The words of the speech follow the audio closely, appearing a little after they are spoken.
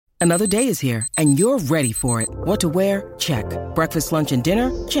Another day is here, and you're ready for it. What to wear? Check. Breakfast, lunch, and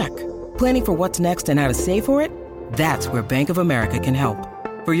dinner? Check. Planning for what's next and how to save for it? That's where Bank of America can help.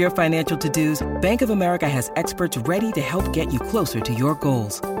 For your financial to-dos, Bank of America has experts ready to help get you closer to your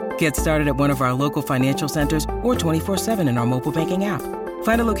goals. Get started at one of our local financial centers or 24/7 in our mobile banking app.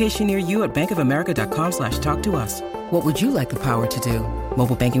 Find a location near you at bankofamerica.com/talktous. What would you like the power to do?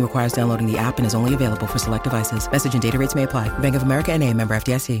 Mobile banking requires downloading the app and is only available for select devices. Message and data rates may apply. Bank of America N.A., member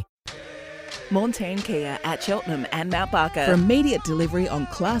FDIC. Montane Kia at Cheltenham and Mount Barker. For immediate delivery on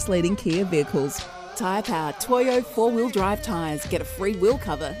class-leading Kia vehicles. Tyre Power Toyo 4-wheel drive tyres. Get a free wheel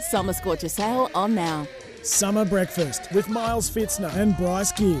cover. Summer Scorcher sale on now. Summer Breakfast with Miles Fitzner and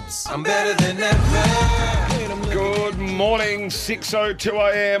Bryce Gibbs. I'm better than ever. Good morning, 6:02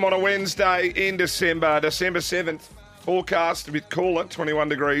 a.m. on a Wednesday in December 7th. Forecast a bit cooler, 21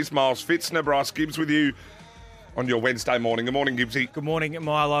 degrees. Miles Fitzner, Bryce Gibbs with you on your Wednesday morning. Good morning, Gibbsy. Good morning,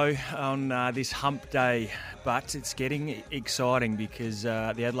 Milo, on this hump day. But it's getting exciting because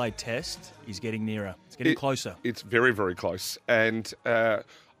the Adelaide Test is getting nearer. It's getting closer. It's very, very close. And I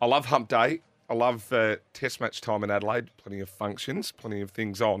love hump day. I love test match time in Adelaide. Plenty of functions, plenty of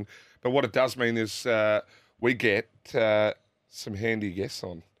things on. But what it does mean is we get some handy guests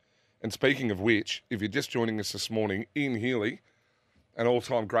on. And speaking of which, if you're just joining us this morning, Ian Healy, an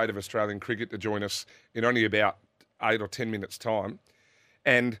all-time great of Australian cricket, to join us in only about 8 or 10 minutes' time.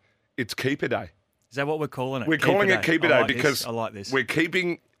 And it's Keeper Day. Is that what we're calling it? We're calling it Keeper Day because I like this. We're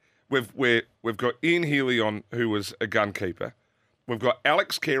keeping. We've got Ian Healy on, who was a gun keeper. We've got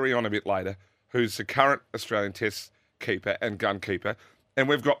Alex Carey on a bit later, who's the current Australian Test keeper and gun keeper. And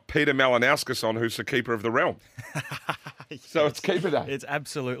we've got Peter Malinauskas on, who's the keeper of the realm. So it's Keeper Day. It's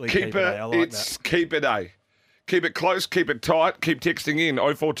absolutely Keeper Day. I like it's that. Keeper Day. Keep it close, keep it tight, keep texting in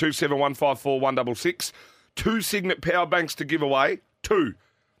 0427154166. 2 Signet power banks to give away. 2.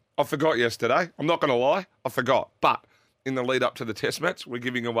 I forgot yesterday. I'm not going to lie. I forgot. But in the lead up to the test match, we're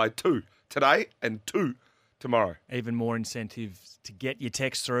giving away 2 today and 2 tomorrow. Even more incentives to get your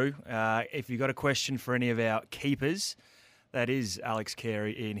text through. If you've got a question for any of our keepers, that is Alex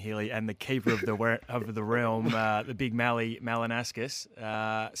Carey, Ian Healy, and the keeper of the realm, the big Malinauskas.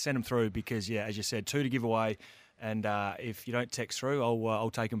 Send them through because, yeah, as you said, 2 to give away. And if you don't text through, I'll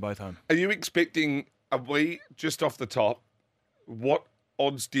take them both home. Are you expecting, are we, just off the top, what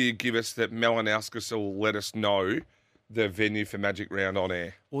odds do you give us that Malinauskas will let us know the venue for Magic Round on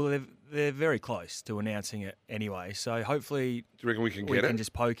air? Well, they're very close to announcing it anyway, so hopefully do you reckon we can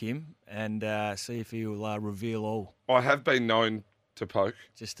just poke him and see if he'll reveal all. I have been known to poke.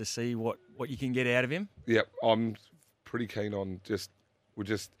 Just to see what you can get out of him? Yep, I'm pretty keen on is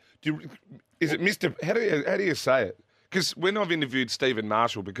it Mr. How do you say it? Because when I've interviewed Stephen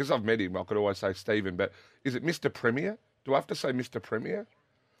Marshall, because I've met him, I could always say Stephen, but is it Mr. Premier? Do I have to say Mr. Premier?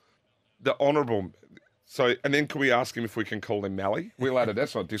 The Honourable. So, and then can we ask him if we can call him Mally? We allowed it.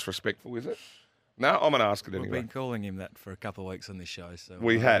 That's not disrespectful, is it? No, I'm going to ask it anyway. We've been calling him that for a couple of weeks on this show. So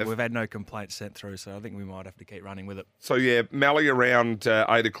we have. We've had no complaints sent through, so I think we might have to keep running with it. So, yeah, Mally around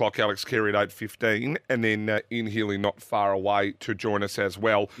 8 o'clock, Alex Carey at 8:15, and then Ian Healy not far away to join us as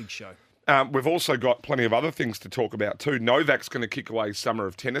well. Big show. We've also got plenty of other things to talk about too. Novak's going to kick away Summer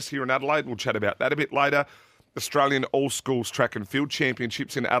of Tennis here in Adelaide. We'll chat about that a bit later. Australian All Schools Track and Field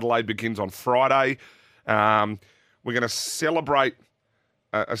Championships in Adelaide begins on Friday. We're going to celebrate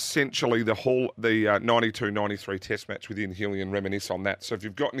essentially the 92-93 Test match with Ian Healy and reminisce on that. So if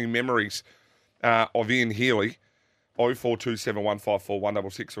you've got any memories of Ian Healy,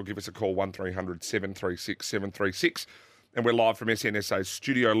 0427154166 or give us a call 1300 736 736. And we're live from SNSA's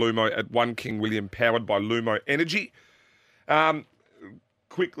Studio Lumo at 1 King William, powered by Lumo Energy.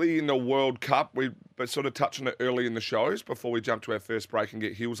 Quickly in the World Cup, we sort of touched on it early in the shows before we jump to our first break and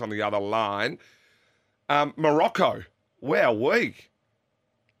get Hills on the other line. Morocco, wowee.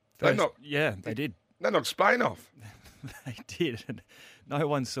 They did. They knocked Spain off. They did. And no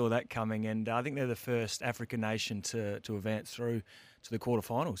one saw that coming. And I think they're the first African nation to advance through to the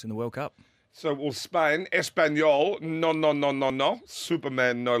quarterfinals in the World Cup. So, well, Spain, Espanol, no,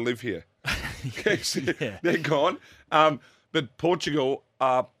 Superman no live here. Yeah. They're gone. But Portugal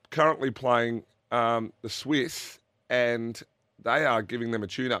are currently playing the Swiss, and they are giving them a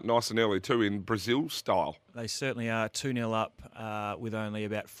tune-up nice and early too in Brazil style. They certainly are 2-0 up with only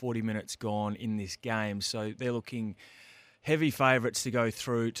about 40 minutes gone in this game. So they're looking heavy favourites to go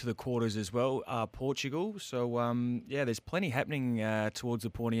through to the quarters as well, Portugal. So, there's plenty happening towards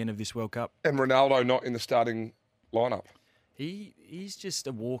the pointy end of this World Cup. And Ronaldo not in the starting lineup. He's just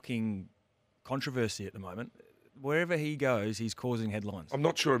a walking controversy at the moment. Wherever he goes, he's causing headlines. I'm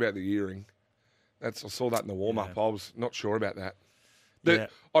not sure about the earring. I saw that in the warm-up. Yeah. I was not sure about that. Yeah.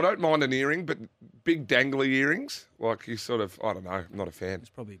 I don't mind an earring, but big dangly earrings, like you sort of, I don't know, I'm not a fan. It's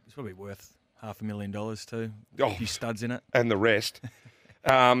probably worth $500,000 too. Oh. A few studs in it. And the rest.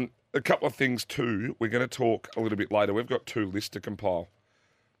 A couple of things too. We're going to talk a little bit later. We've got 2 lists to compile.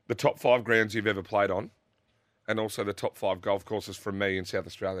 The top 5 grounds you've ever played on, and also the top 5 golf courses from me in South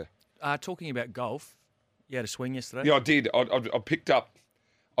Australia. Talking about golf, you had a swing yesterday. Yeah, I did. I picked up,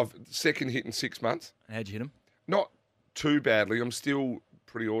 I've second hit in 6 months. And how'd you hit him? Not too badly. I'm still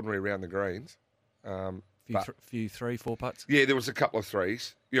pretty ordinary around the greens. Few 3-4 putts. Yeah, there was a couple of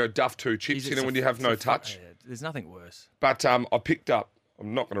threes. Duff 2 chips in, and when you have no touch. There's nothing worse. But I picked up.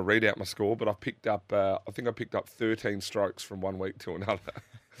 I'm not going to read out my score, but I picked up. I think I picked up 13 strokes from one week to another,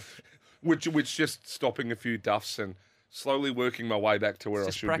 which just stopping a few duffs and slowly working my way back to where I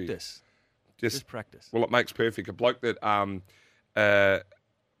should practice. be. Just practice. Well, it makes perfect. A bloke that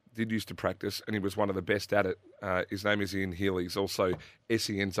did used to practice, and he was one of the best at it. His name is Ian Healy. He's also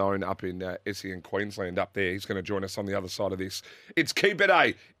SEN's own up in SEN Queensland up there. He's going to join us on the other side of this. It's Keeper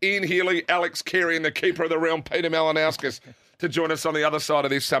Day. Ian Healy, Alex Carey, and the Keeper of the Realm, Peter Malinauskas, to join us on the other side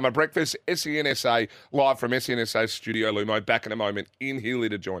of this summer breakfast. SENSA, live from SENSA Studio Lumo. Back in a moment. Ian Healy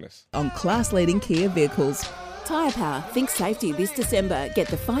to join us. On class-leading Kia vehicles. Tyre Power. Think safety this December. Get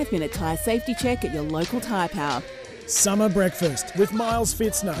the 5-minute tyre safety check at your local Tyre Power. Summer breakfast with Miles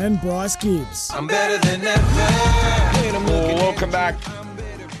Fitzner and Bryce Gibbs. I'm better than ever. Welcome back.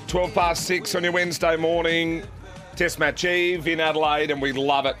 6:12 on your Wednesday morning. Test match eve in Adelaide, and we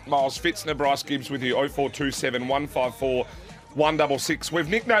love it. Miles Fitzner, Bryce Gibbs with you. 0427 154 166. We've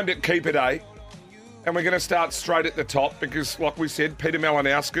nicknamed it Keeper Day, and we're going to start straight at the top because, like we said, Peter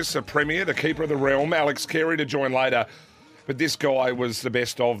Malinauskas, a premier, the Keeper of the Realm, Alex Carey to join later. But this guy was the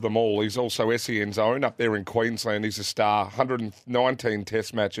best of them all. He's also SEN's own up there in Queensland. He's a star, 119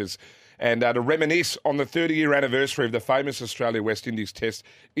 test matches. And to reminisce on the 30-year anniversary of the famous Australia-West Indies test,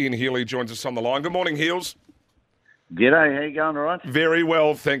 Ian Healy joins us on the line. Good morning, Heels. G'day, how you going, all right? Very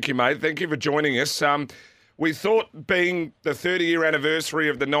well, thank you, mate. Thank you for joining us. We thought, being the 30-year anniversary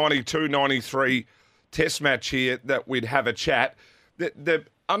of the 92-93 test match here, that we'd have a chat. The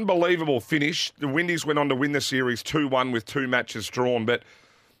unbelievable finish. The Windies went on to win the series 2-1 with 2 matches drawn. But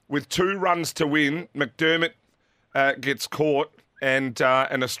with 2 runs to win, McDermott gets caught and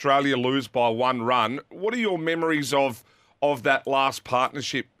Australia lose by 1 run. What are your memories of that last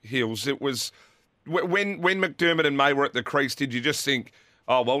partnership, Hills? It was when McDermott and May were at the crease, did you just think,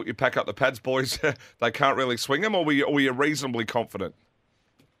 oh, well, you pack up the pads, boys, they can't really swing them, or were you reasonably confident?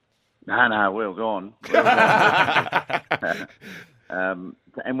 No, well gone.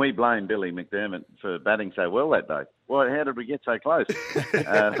 And we blame Billy McDermott for batting so well that day. Well, how did we get so close?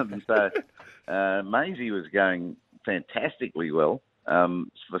 Maisie was going fantastically well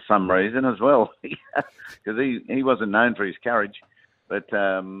for some reason as well, because he wasn't known for his courage. But,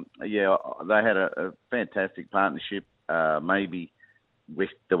 they had a fantastic partnership. Maybe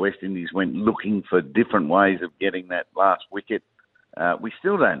the West Indies went looking for different ways of getting that last wicket. We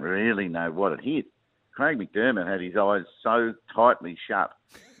still don't really know what it hit. Craig McDermott had his eyes so tightly shut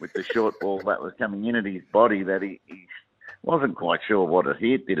with the short ball that was coming in at his body that he wasn't quite sure what it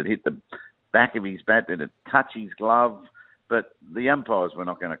hit. Did it hit the back of his bat? Did it touch his glove? But the umpires were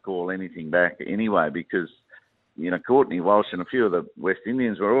not going to call anything back anyway because, Courtney Walsh and a few of the West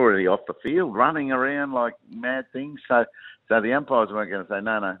Indians were already off the field running around like mad things. So the umpires weren't going to say,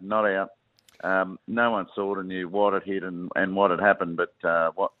 no, not out. No one sort of knew what it hit and what had happened, but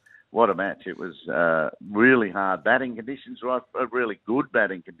what a match. It was really hard batting conditions, really good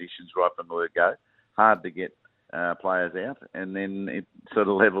batting conditions right from the word go. Hard to get players out. And then it sort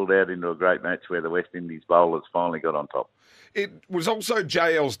of levelled out into a great match where the West Indies bowlers finally got on top. It was also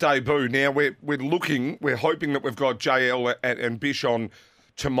JL's debut. Now we're hoping that we've got JL and Bish on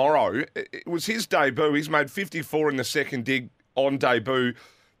tomorrow. It was his debut. He's made 54 in the second dig on debut.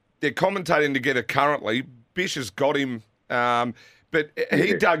 They're commentating together currently. Bish has got him. But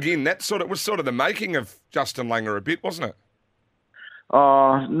he dug in. That was sort of the making of Justin Langer a bit, wasn't it?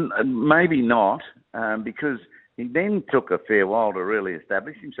 Maybe not, because he then took a fair while to really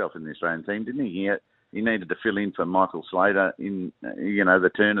establish himself in the Australian team, didn't he? He needed to fill in for Michael Slater in,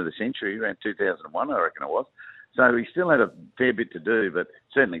 the turn of the century, around 2001, I reckon it was. So he still had a fair bit to do, but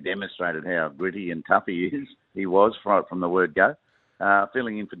certainly demonstrated how gritty and tough he was right from the word go.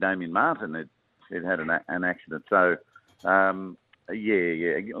 Filling in for Damien Martin, it had an accident. So, Lang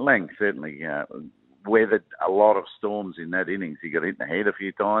certainly weathered a lot of storms in that innings. He got hit in the head a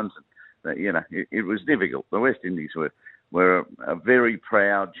few times. And, it was difficult. The West Indies were a very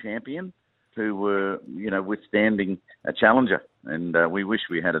proud champion who were, withstanding a challenger. And we wish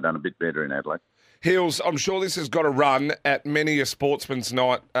we had done a bit better in Adelaide. Hills, I'm sure this has got a run at many a sportsman's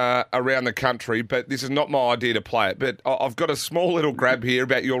night around the country, but this is not my idea to play it. But I've got a small little grab here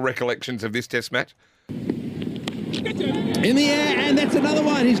about your recollections of this Test match. In the air, and that's another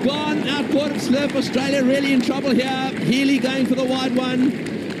one. He's gone out, caught it slurp. Australia really in trouble here. Healy going for the wide one.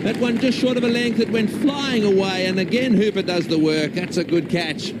 That one just short of a length. It went flying away, and again Hooper does the work. That's a good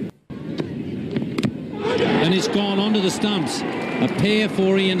catch. And it's gone onto the stumps. A pair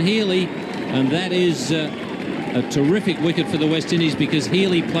for Ian Healy, and that is a terrific wicket for the West Indies because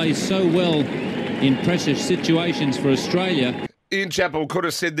Healy plays so well in pressure situations for Australia. Ian Chappell could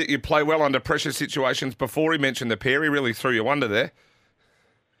have said that you play well under pressure situations before he mentioned the pair. He really threw you under there.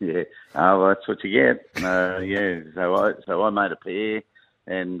 Yeah, well, that's what you get. So I made a pair,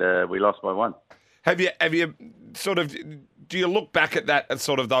 and we lost by one. Have you sort of, do you look back at that as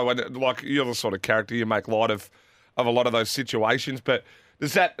sort of, though, like you're the sort of character, you make light of a lot of those situations, but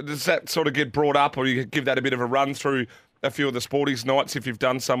does that sort of get brought up, or you give that a bit of a run through a few of the sporties nights if you've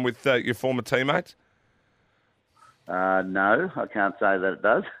done some with your former teammates? No, I can't say that it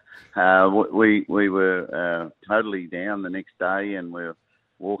does. We were totally down the next day, and we're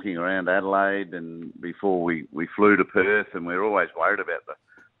walking around Adelaide, and before we flew to Perth, and we're always worried about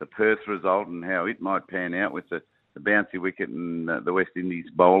the Perth result and how it might pan out with the bouncy wicket and the West Indies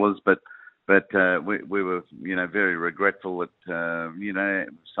bowlers. But we were, very regretful that,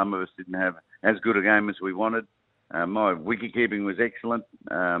 some of us didn't have as good a game as we wanted. My wicket keeping was excellent,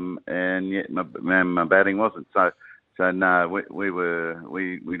 and yet my batting wasn't. So no,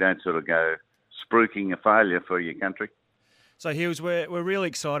 we don't sort of go spruiking a failure for your country. So Hills, we're really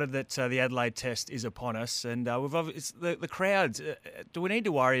excited that the Adelaide Test is upon us, and the crowds. Do we need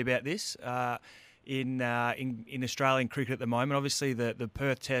to worry about this in Australian cricket at the moment? Obviously, the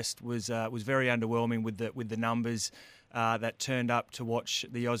Perth Test was very underwhelming with the numbers that turned up to watch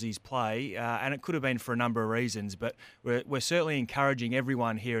the Aussies play, and it could have been for a number of reasons. But we're certainly encouraging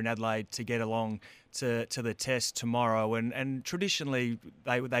everyone here in Adelaide to get along to the Test tomorrow, and traditionally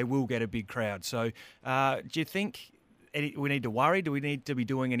they will get a big crowd. So do you think we need to worry? Do we need to be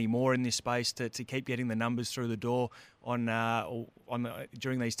doing any more in this space to keep getting the numbers through the door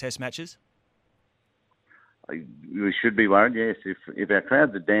during these Test matches? We should be worried, yes. If our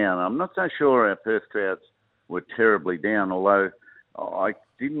crowds are down, I'm not so sure our Perth crowds were terribly down, although I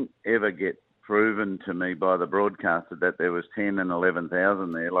didn't ever get proven to me by the broadcaster that there was 10 and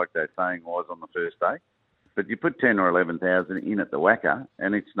 11,000 there, like they're saying was on the first day. But you put 10 or 11,000 in at the Wacker,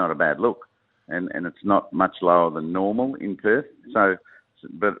 and it's not a bad look. And it's not much lower than normal in Perth. So,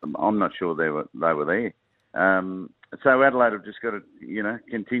 but I'm not sure they were there. So Adelaide have just got to,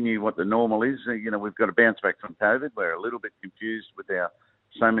 continue what the normal is. We've got to bounce back from COVID. We're a little bit confused with our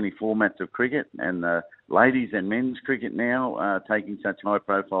so many formats of cricket, and ladies and men's cricket now are taking such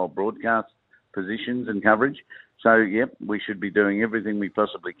high-profile broadcast positions and coverage. So, yep, we should be doing everything we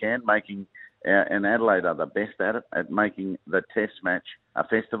possibly can, and Adelaide are the best at it, at making the Test match a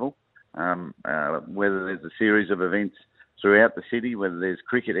festival. Whether there's a series of events throughout the city, whether there's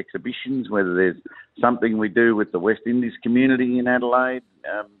cricket exhibitions, whether there's something we do with the West Indies community in Adelaide.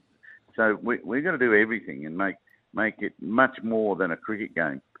 So we're going to do everything and make it much more than a cricket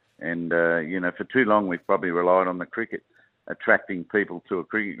game. And, for too long we've probably relied on the cricket attracting people to a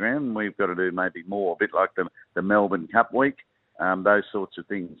cricket ground. We've got to do maybe more, a bit like the Melbourne Cup week, those sorts of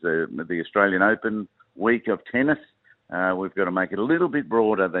things, the Australian Open week of tennis. We've got to make it a little bit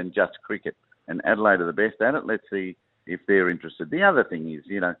broader than just cricket. And Adelaide are the best at it. Let's see if they're interested. The other thing is,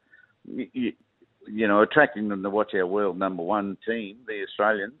 attracting them to watch our world number one team, the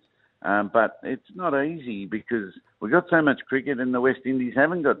Australians. But it's not easy because we've got so much cricket and the West Indies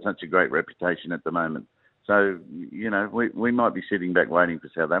haven't got such a great reputation at the moment. So, we might be sitting back waiting for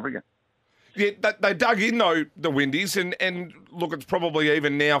South Africa. Yeah, they dug in, though, the Windies, and look, it's probably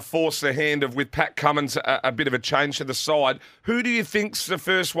even now forced the hand of, with Pat Cummins, a bit of a change to the side. Who do you think's the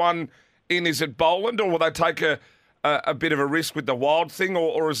first one in? Is it Boland, or will they take a bit of a risk with the wild thing,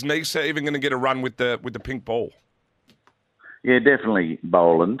 or is Nisa even going to get a run with the pink ball? Yeah, definitely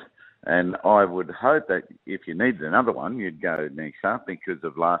Boland. And I would hope that if you needed another one, you'd go Nisa because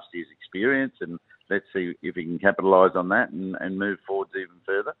of last year's experience, and let's see if he can capitalise on that and move forwards even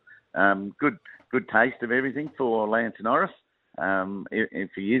further. Good taste of everything for Lance Norris,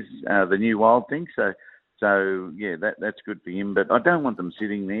 if he is the new wild thing. So yeah, that's good for him. But I don't want them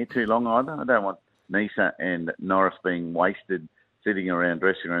sitting there too long either. I don't want Nisa and Norris being wasted sitting around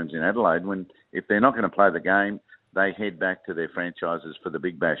dressing rooms in Adelaide when, if they're not going to play the game, they head back to their franchises for the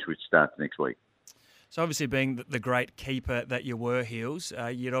Big Bash, which starts next week. So obviously being the great keeper that you were, Heels,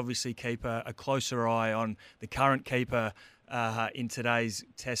 you'd obviously keep a closer eye on the current keeper in today's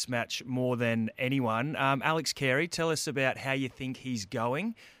Test match more than anyone. Alex Carey, tell us about how you think he's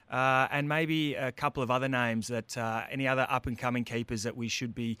going, and maybe a couple of other names that any other up-and-coming keepers that we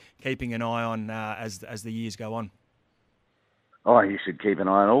should be keeping an eye on as the years go on. Oh, you should keep an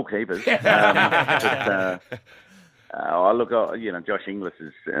eye on all keepers. Josh Inglis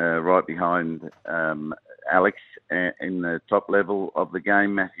is right behind Alex in the top level of the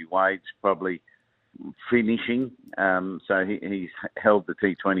game. Matthew Wade's probably finishing, so he's held the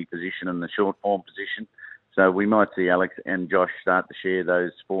T20 position and the short form position. So we might see Alex and Josh start to share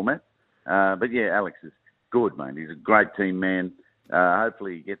those formats. But yeah, Alex is good, mate. He's a great team man.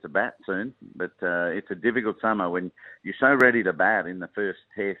 Hopefully he gets a bat soon. But it's a difficult summer when you're so ready to bat in the first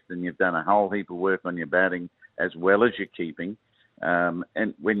test and you've done a whole heap of work on your batting as well as your keeping.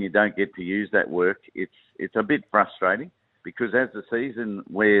 And when you don't get to use that work, it's a bit frustrating because as the season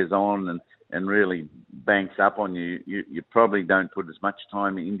wears on and really banks up on you, you probably don't put as much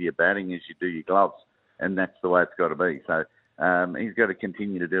time into your batting as you do your gloves. And that's the way it's got to be. So he's got to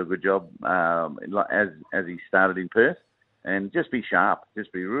continue to do a good job as he started in Perth. And just be sharp,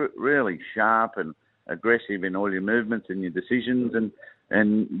 just be really sharp and aggressive in all your movements and your decisions,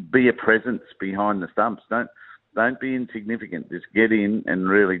 and be a presence behind the stumps. Don't be insignificant. Just get in and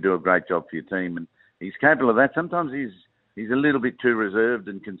really do a great job for your team. And he's capable of that. Sometimes he's a little bit too reserved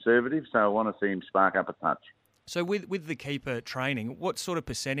and conservative, so I want to see him spark up a touch. So with the keeper training, what sort of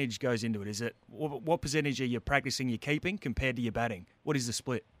percentage goes into it? Is it what percentage are you practicing your keeping compared to your batting? What is the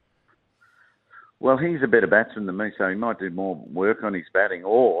split? Well, he's a better batsman than me, so he might do more work on his batting,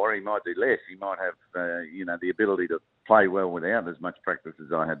 or he might do less. He might have, the ability to play well without as much practice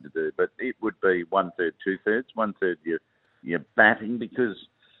as I had to do. But it would be 1/3, 2/3. 1/3 you're batting because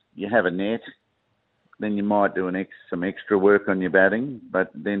you have a net. Then you might do some extra work on your batting.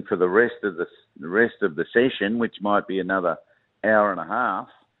 But then for the rest of the session, which might be another hour and a half,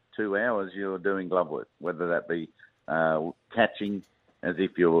 2 hours, you're doing glove work, whether that be catching, as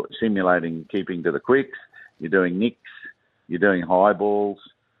if you're simulating keeping to the quicks, you're doing nicks, you're doing high balls,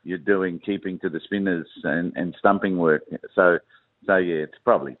 you're doing keeping to the spinners and stumping work. So yeah, it's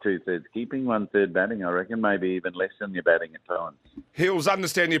probably 2/3 keeping, 1/3 batting, I reckon, maybe even less than your batting at times. Hills,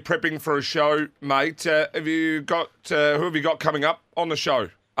 understand you're prepping for a show, mate. Who have you got coming up on the show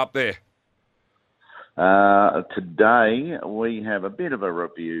up there? Today we have a bit of a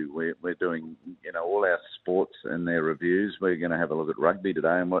review. We're doing, all our sports and their reviews. We're going to have a look at rugby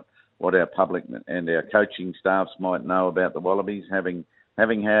today and what our public and our coaching staffs might know about the Wallabies, having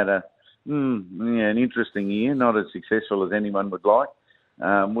had an interesting year, not as successful as anyone would like.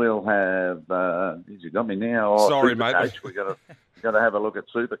 We'll have. You got me now. Sorry, Super mate. Coach. We got to have a look at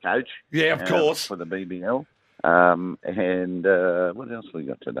Super Coach. Yeah, of course, for the BBL. And what else we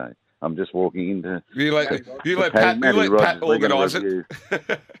got today? I'm just walking into. You let Pat organise it.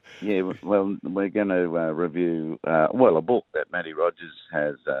 Yeah, well, we're going to review a book that Matty Rogers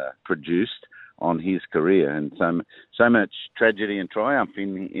has produced on his career, and so much tragedy and triumph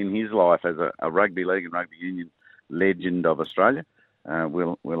in his life as a rugby league and rugby union legend of Australia.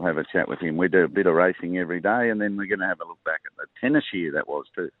 We'll have a chat with him. We do a bit of racing every day, and then we're going to have a look back at the tennis year that was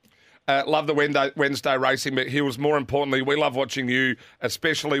too. Love the Wednesday racing, but Hills, more importantly, we love watching you,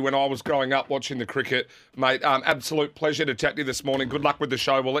 especially when I was growing up watching the cricket, mate. Absolute pleasure to chat to you this morning. Good luck with the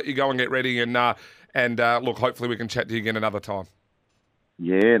show. We'll let you go and get ready, and look, hopefully we can chat to you again another time.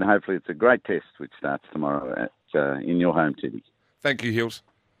 Yeah, and hopefully it's a great test which starts tomorrow in your home city. Thank you, Hills.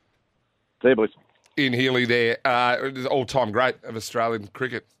 See you, boys. Ian Healy there, all-time great of Australian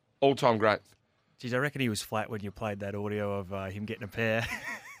cricket. All-time great. Geez, I reckon he was flat when you played that audio of him getting a pair.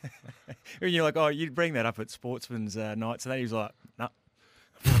 And you're like, oh, you'd bring that up at Sportsman's nights, and then he was like, no.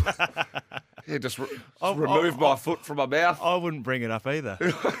 Yeah, just remove my foot from my mouth. I wouldn't bring it up either.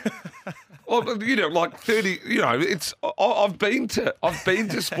 Well, like 30. It's. I've been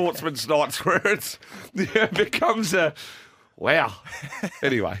to Sportsman's nights where it becomes a. Wow.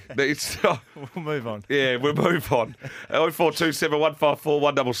 Anyway, we'll move on. Yeah, we'll move on. 0427 154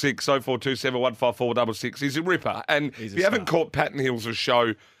 166, 0427 154 166. He's a ripper. And if you haven't caught Pat and Hills'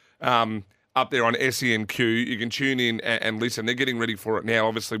 show up there on SENQ, you can tune in and listen. They're getting ready for it now,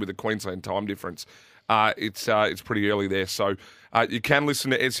 obviously, with the Queensland time difference. It's pretty early there. So you can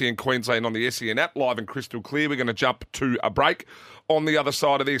listen to SEN Queensland on the SEN app, live and crystal clear. We're going to jump to a break. On the other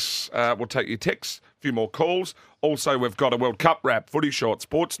side of this, we'll take your texts, a few more calls. Also, we've got a World Cup wrap, footy short,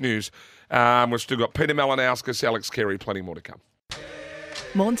 sports news. We've still got Peter Malinauskas, Alex Carey, plenty more to come.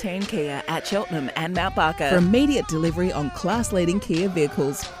 Montane Kia at Cheltenham and Mount Barker for immediate delivery on class-leading Kia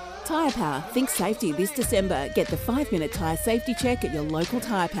vehicles. Tyre Power. Think safety this December. Get the 5-minute tyre safety check at your local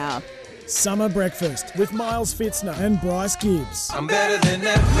Tyre Power. Summer Breakfast with Miles Fitzner and Bryce Gibbs. I'm better than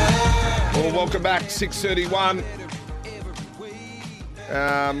ever. Well, welcome back, 6:31.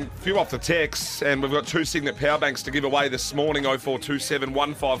 Few off the texts, and we've got 2 Signet power banks to give away this morning, 0427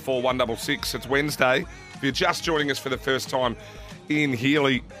 154 166. It's Wednesday. If you're just joining us for the first time, Ian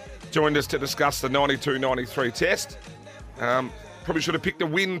Healy joined us to discuss the 92-93 test. Probably should have picked a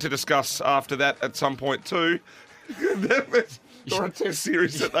win to discuss after that at some point too. Or a test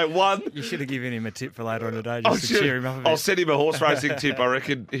series that they won. You should have given him a tip for later on today just to cheer him up a bit. I'll send him a horse racing tip, I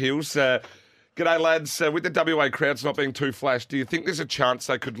reckon, Hills. G'day, lads. With the WA crowds not being too flash, do you think there's a chance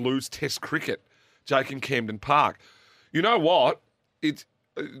they could lose Test cricket, Jake, in Camden Park? You know what?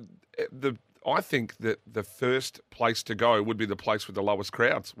 I think that the first place to go would be the place with the lowest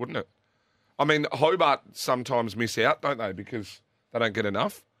crowds, wouldn't it? I mean, Hobart sometimes miss out, don't they, because they don't get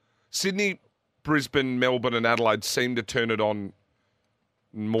enough. Sydney, Brisbane, Melbourne and Adelaide seem to turn it on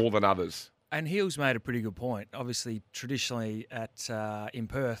more than others. And Heels made a pretty good point. Obviously, traditionally in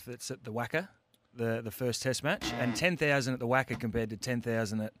Perth, it's at the Wacker, the first Test match, and 10,000 at the Wacker compared to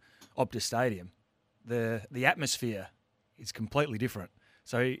 10,000 at Optus Stadium. The atmosphere is completely different.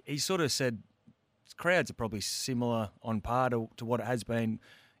 So he sort of said crowds are probably similar on par to what it has been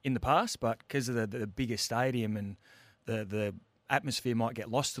in the past, but because of the bigger stadium and the atmosphere might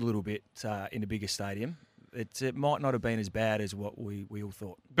get lost a little bit in a bigger stadium. It might not have been as bad as what we all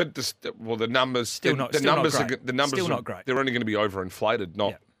thought. But the numbers still not great. Still not great. They're only going to be overinflated,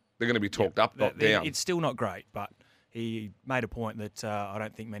 they're going to be talked up, not down. It's still not great, but he made a point that I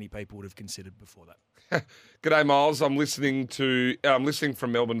don't think many people would have considered before that. G'day, Miles. I'm listening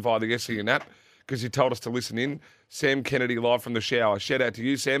from Melbourne via the SEN app because you told us to listen in. Sam Kennedy live from the shower. Shout out to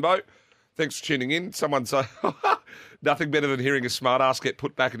you, Sambo. Thanks for tuning in. Someone say nothing better than hearing a smart ass get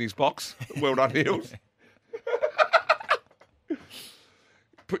put back in his box. Well done, Hills.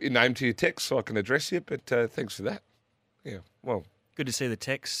 Put your name to your text so I can address you, but thanks for that. Yeah, well. Good to see the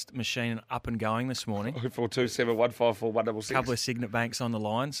text machine up and going this morning. 0427 154 166. A couple of Signet banks on the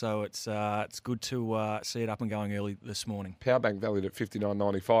line, so it's good to see it up and going early this morning. Power bank valued at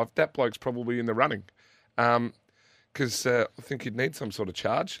 $59.95. That bloke's probably in the running because I think you'd need some sort of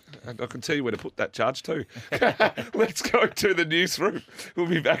charge. And I can tell you where to put that charge too. Let's go to the newsroom. We'll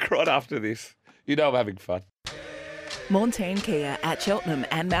be back right after this. You know I'm having fun. Montane Kia at Cheltenham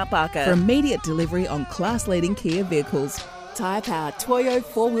and Mount Barker for immediate delivery on class-leading Kia vehicles. Tyre Power Toyo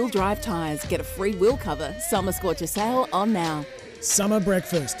 4-wheel drive tyres. Get a free wheel cover. Summer Scorcher sale on now. Summer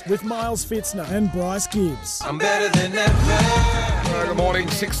Breakfast with Miles Fitzner and Bryce Gibbs. I'm better than ever. Good morning,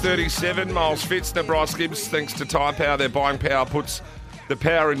 6:37. Miles Fitzner, Bryce Gibbs. Thanks to Tyre Power. Their buying power puts the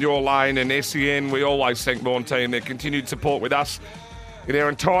power in your lane. And SEN, we always thank Montane, their continued support with us in our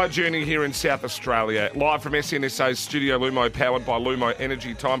entire journey here in South Australia. Live from SNSA's Studio Lumo, powered by Lumo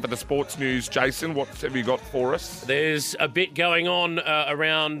Energy. Time for the sports news. Jason, what have you got for us? There's a bit going on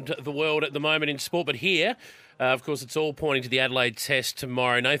around the world at the moment in sport, but here, of course, it's all pointing to the Adelaide Test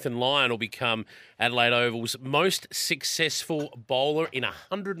tomorrow. Nathan Lyon will become Adelaide Oval's most successful bowler in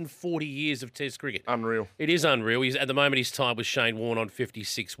 140 years of Test cricket. Unreal. It is unreal. At the moment, he's tied with Shane Warne on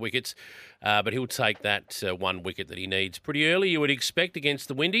 56 wickets, but he'll take that 1 wicket that he needs pretty early, you would expect, against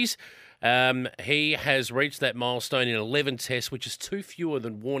the Windies. He has reached that milestone in 11 Tests, which is 2 fewer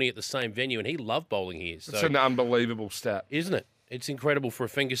than Warney at the same venue, and he loved bowling here. So, it's an unbelievable stat. Isn't it? It's incredible for a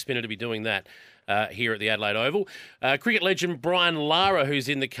finger spinner to be doing that here at the Adelaide Oval. Cricket legend Brian Lara, who's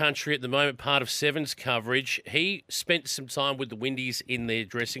in the country at the moment, part of Seven's coverage, he spent some time with the Windies in their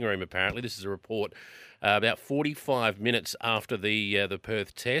dressing room, apparently. This is a report about 45 minutes after the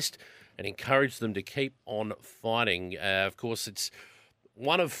Perth Test, and encouraged them to keep on fighting. Of course, it's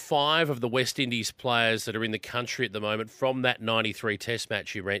one of 5 of the West Indies players that are in the country at the moment from that 93 Test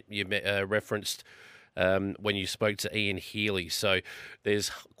match you referenced when you spoke to Ian Healy. So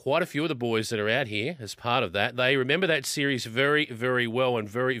there's quite a few of the boys that are out here as part of that. They remember that series very, very well and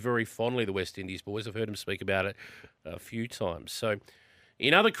very, very fondly, the West Indies boys. I've heard them speak about it a few times. So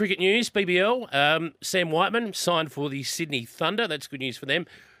in other cricket news, BBL, Sam Whiteman signed for the Sydney Thunder. That's good news for them.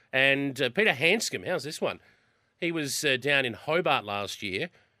 And Peter Handscomb, how's this one? He was down in Hobart last year.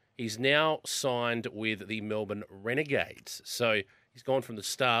 He's now signed with the Melbourne Renegades. So he's gone from the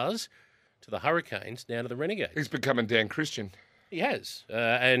Stars to the Hurricanes, now to the Renegades. He's becoming Dan Christian. He has.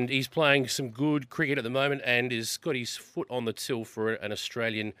 And he's playing some good cricket at the moment and has got his foot on the till for an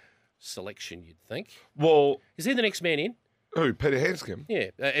Australian selection, you'd think. Well, is he the next man in? Who, Peter Handscomb?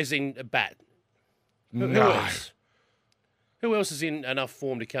 Yeah, as in a bat. No. Who else? Who else is in enough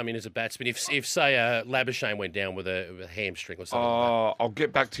form to come in as a batsman if say, Labuschagne went down with a hamstring or something like that? I'll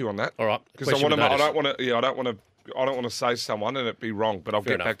get back to you on that. All right. Because I don't want to I don't want to say someone and it be wrong, but I'll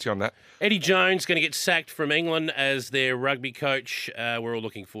Fair get enough. back to you on that. Eddie Jones going to get sacked from England as their rugby coach. We're all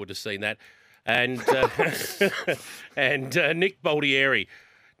looking forward to seeing that. And Nick Boldieri.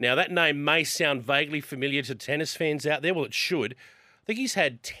 Now, that name may sound vaguely familiar to tennis fans out there. Well, it should. I think he's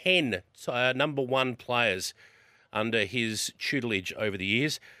had 10 number one players under his tutelage over the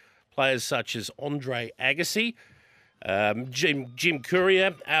years. Players such as Andre Agassi, Jim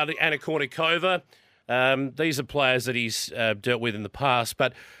Courier, Anna Kournikova. These are players that he's dealt with in the past.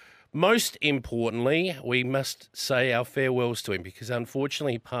 But most importantly, we must say our farewells to him because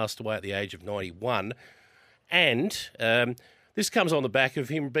unfortunately he passed away at the age of 91. And this comes on the back of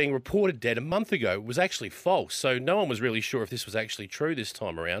him being reported dead a month ago. It was actually false. So no one was really sure if this was actually true this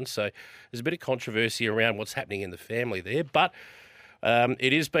time around. So there's a bit of controversy around what's happening in the family there. But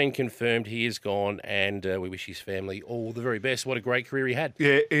it has been confirmed he is gone, and we wish his family all the very best. What a great career he had.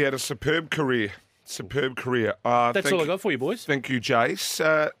 Yeah, he had a superb career. Superb career. That's all I got for you, boys. Thank you,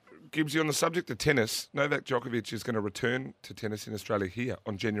 Jace. Gibbsy, on the subject of tennis, Novak Djokovic is going to return to tennis in Australia here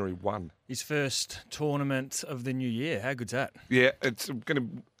on January 1. His first tournament of the new year. How good's that? Yeah, it's going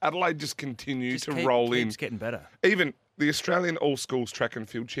to... Adelaide just continue to roll in. Keeps getting better. Even the Australian All-Schools Track and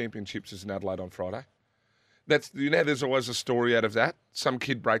Field Championships is in Adelaide on Friday. There's always a story out of that. Some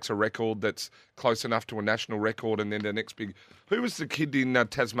kid breaks a record that's close enough to a national record, and then the next big... Who was the kid in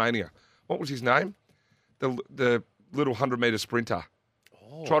Tasmania? What was his name? The little 100-metre sprinter.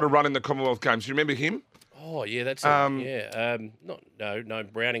 Try to run in the Commonwealth Games. Do you remember him? Oh, yeah, that's No,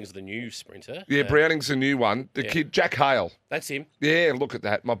 Browning's the new sprinter. Yeah, Browning's the new one. The kid, Jack Hale. That's him. Yeah, look at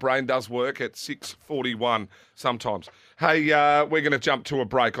that. My brain does work at 6:41 sometimes. Hey, we're going to jump to a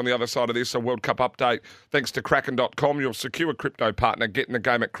break. On the other side of this, a World Cup update. Thanks to Kraken.com, your secure crypto partner. Get in the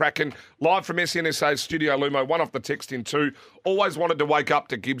game at Kraken. Live from SNSA's Studio Lumo. One off the text in two. Always wanted to wake up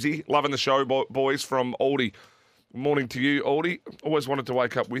to Gibbsy. Loving the show, boys, from Aldi. Morning to you, Aldi. Always wanted to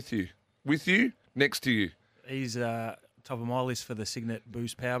wake up with you. With you, next to you. He's top of my list for the Signet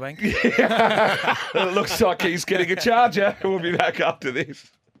Boost power bank. It looks like he's getting a charger. We'll be back after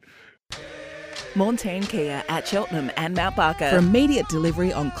this. Montane Kia at Cheltenham and Mount Barker for immediate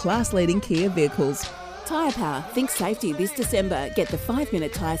delivery on class-leading Kia vehicles. Tyre Power. Think safety this December. Get the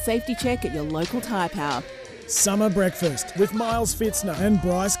 5-minute tyre safety check at your local Tyre Power. Summer breakfast with Miles Fitzner and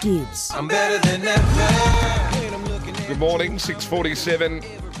Bryce Gibbs. I'm better than ever. Good morning, 6:47,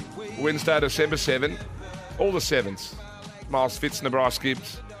 Wednesday, December 7. All the sevens. Miles Fitzner, Bryce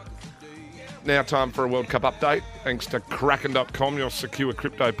Gibbs. Now time for a World Cup update. Thanks to Kraken.com, your secure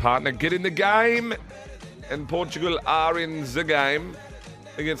crypto partner. Get in the game. And Portugal are in the game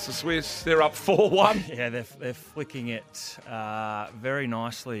against the Swiss. They're up 4-1. Yeah, they're flicking it very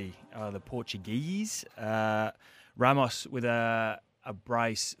nicely, the Portuguese. Ramos with a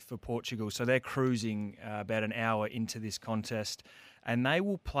brace for Portugal. So they're cruising about an hour into this contest. And they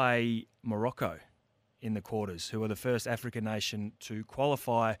will play Morocco in the quarters, who are the first African nation to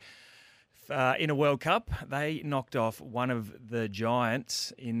qualify in a World Cup. They knocked off one of the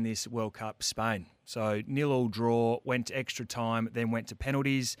giants in this World Cup, Spain. So 0-0 draw, went to extra time, then went to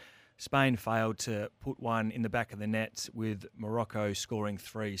penalties. Spain failed to put one in the back of the net with Morocco scoring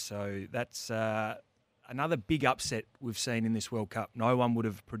 3. So that's another big upset we've seen in this World Cup. No one would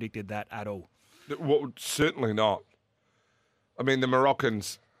have predicted that at all. Well, certainly not. I mean, the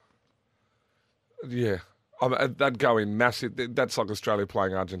Moroccans, yeah, they'd go in massive. That's like Australia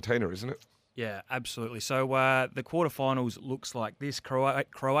playing Argentina, isn't it? Yeah, absolutely. So the quarterfinals looks like this.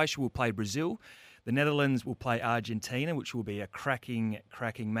 Croatia will play Brazil. The Netherlands will play Argentina, which will be a cracking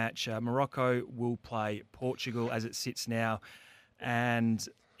match. Morocco will play Portugal as it sits now. And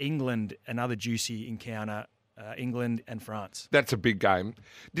England, another juicy encounter, England and France. That's a big game.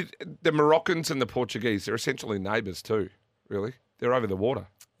 The Moroccans and the Portuguese, they're essentially neighbours too, really. They're over the water.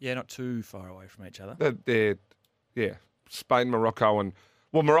 Yeah, not too far away from each other. They're Spain, Morocco, and...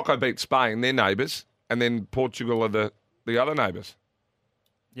 Well, Morocco beat Spain, they're neighbours, and then Portugal are the other neighbours.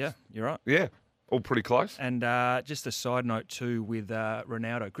 Yeah, you're right. Yeah, all pretty close. And just a side note too with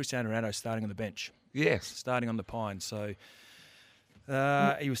Ronaldo, Cristiano Ronaldo starting on the bench. Yes. Starting on the pine. So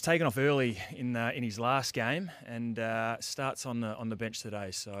he was taken off early in his last game and starts on the bench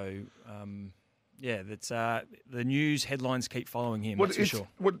today. So... yeah, that's the news headlines keep following him, that's for sure.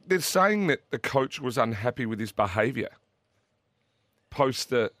 They're saying that the coach was unhappy with his behaviour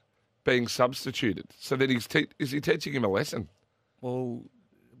post being substituted. So then is he teaching him a lesson? Well,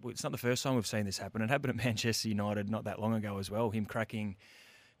 it's not the first time we've seen this happen. It happened at Manchester United not that long ago as well, him cracking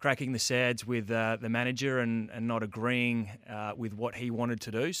the sads with the manager and not agreeing with what he wanted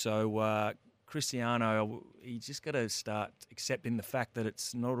to do. So Cristiano, he's just got to start accepting the fact that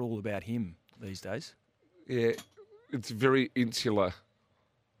it's not all about him these days. Yeah, it's very insular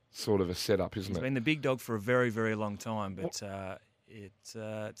sort of a setup, isn't He's it? been the big dog for a very, very long time, but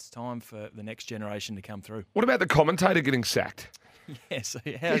it's time for the next generation to come through. What about the commentator getting sacked? Yeah, so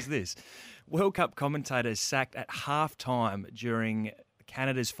how's this? World Cup commentators sacked at half-time during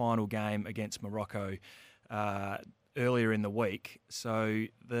Canada's final game against Morocco earlier in the week. So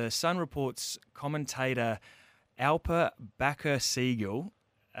the Sun reports commentator Alper Bakar-Segal.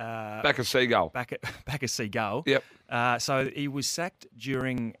 Bakar-Segal. Yep. So he was sacked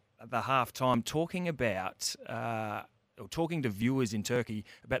during the half-time talking to viewers in Turkey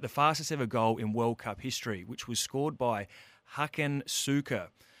about the fastest ever goal in World Cup history, which was scored by Hakan Suker.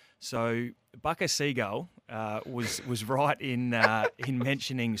 So Bakar-Segal was right in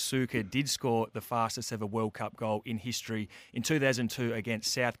mentioning Suker did score the fastest ever World Cup goal in history in 2002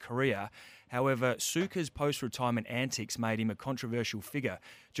 against South Korea. However, Suker's post-retirement antics made him a controversial figure.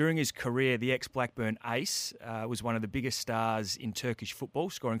 During his career, the ex-Blackburn ace was one of the biggest stars in Turkish football,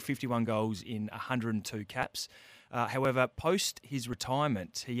 scoring 51 goals in 102 caps. However, post his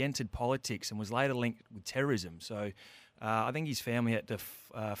retirement, he entered politics and was later linked with terrorism. So I think his family had to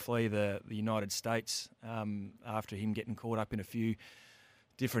flee the United States after him getting caught up in a few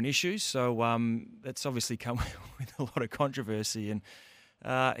different issues. So that's obviously come with a lot of controversy, and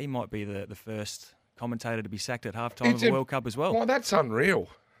he might be the first commentator to be sacked at halftime of the World Cup as well. Well, that's unreal.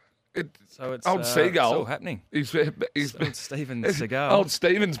 So it's old Seagull. It's all happening. He's Steven Seagal. Old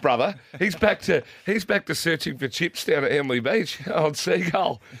Steven's brother. He's back to searching for chips down at Emily Beach. Old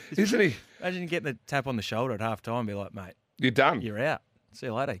Seagull, isn't he? Imagine getting the tap on the shoulder at half time and be like, mate, you're done. You're out. See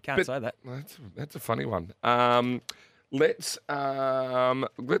you later. You can't say that. That's a funny one. Let's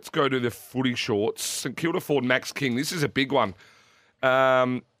go to the footy shorts. St Kilda forward Max King. This is a big one.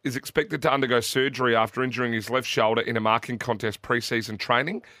 Is expected to undergo surgery after injuring his left shoulder in a marking contest pre-season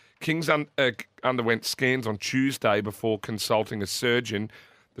training. Kings underwent scans on Tuesday before consulting a surgeon.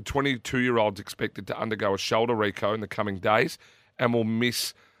 The 22-year-old's expected to undergo a shoulder reco in the coming days and will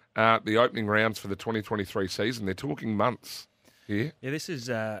miss the opening rounds for the 2023 season. They're talking months here. Yeah, this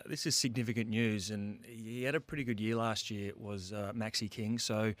is significant news, and he had a pretty good year last year. It was Maxi King.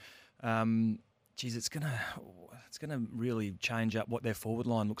 So, it's gonna really change up what their forward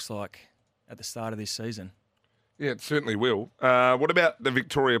line looks like at the start of this season. Yeah, it certainly will. What about the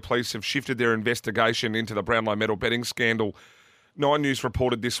Victoria Police have shifted their investigation into the Brownlow medal betting scandal? Nine News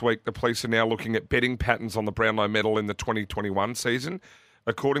reported this week the police are now looking at betting patterns on the Brownlow medal in the 2021 season.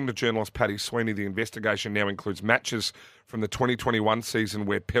 According to journalist Paddy Sweeney, the investigation now includes matches from the 2021 season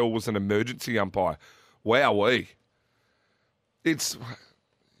where Pell was an emergency umpire. Wowee. Isn't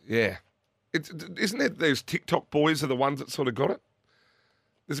it those TikTok boys are the ones that sort of got it?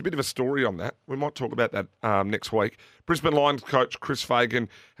 There's a bit of a story on that. We might talk about that next week. Brisbane Lions coach Chris Fagan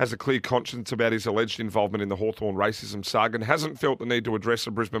has a clear conscience about his alleged involvement in the Hawthorn racism saga and hasn't felt the need to address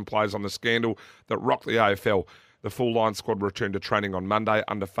the Brisbane players on the scandal that rocked the AFL. The full Lions squad returned to training on Monday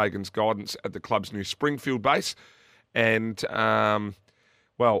under Fagan's guidance at the club's new Springfield base. And,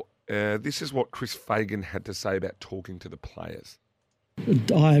 this is what Chris Fagan had to say about talking to the players.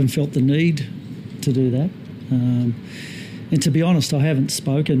 I haven't felt the need to do that. And to be honest, I haven't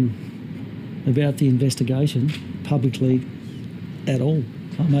spoken about the investigation publicly at all.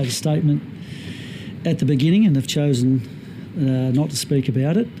 I made a statement at the beginning and have chosen not to speak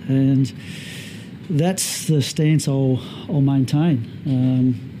about it. And that's the stance I'll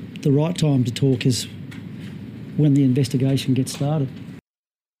maintain. The right time to talk is when the investigation gets started.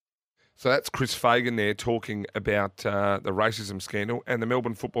 So that's Chris Fagan there talking about the racism scandal. And the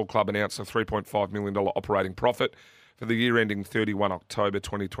Melbourne Football Club announced a $3.5 million operating profit for the year ending 31 October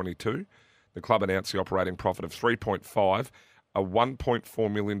 2022. The club announced the operating profit of $3.5, a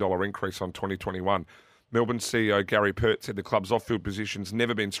 $1.4 million increase on 2021. Melbourne CEO Gary Pert said the club's off-field position's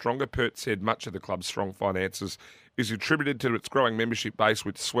never been stronger. Pert said much of the club's strong finances is attributed to its growing membership base,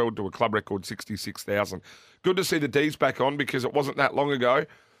 which swelled to a club record 66,000. Good to see the D's back on because it wasn't that long ago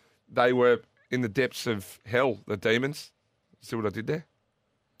they were in the depths of hell, the Demons. See what I did there?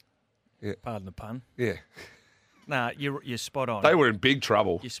 Yeah. Pardon the pun. Yeah. Nah, you're spot on. They were in big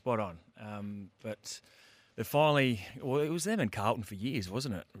trouble. You're spot on. But they finally, it was them and Carlton for years,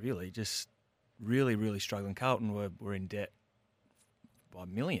 wasn't it? Really, just really, really struggling. Carlton were in debt by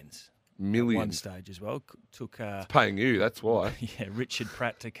millions. At one stage as well. Took it's paying you, that's why. Yeah, Richard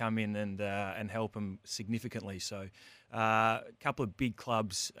Pratt to come in and help them significantly. So a couple of big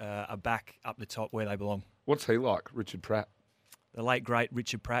clubs are back up the top where they belong. What's he like, Richard Pratt? The late, great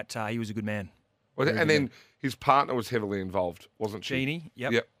Richard Pratt, he was a good man. Well, and then his partner was heavily involved, wasn't she? Jeannie,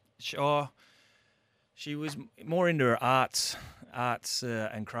 yep. She was more into her arts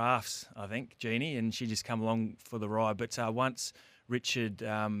and crafts, I think, Jeannie, and she just come along for the ride. But once Richard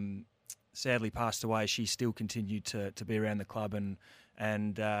sadly passed away, she still continued to be around the club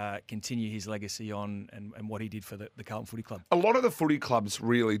and continue his legacy on and what he did for the Carlton Footy Club. A lot of the footy clubs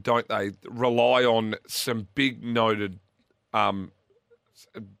really, don't they, rely on some big noted and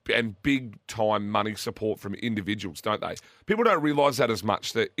big-time money support from individuals, don't they? People don't realise that as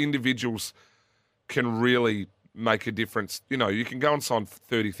much, that individuals can really make a difference. You know, you can go and sign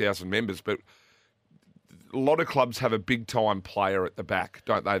 30,000 members, but a lot of clubs have a big-time player at the back,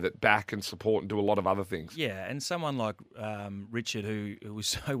 don't they, that back and support and do a lot of other things. Yeah, and someone like Richard, who was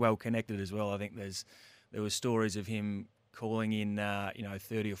so well-connected as well, I think there were stories of him calling in,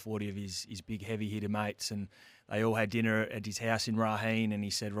 30 or 40 of his big heavy hitter mates, and they all had dinner at his house in Raheen, and he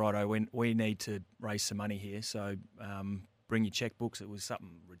said, righto, we need to raise some money here, so bring your checkbooks. It was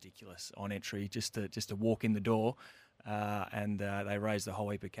something ridiculous on entry, just to walk in the door, and they raised a whole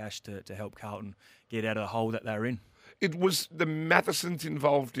heap of cash to help Carlton get out of the hole that they were in. It was the Mathesons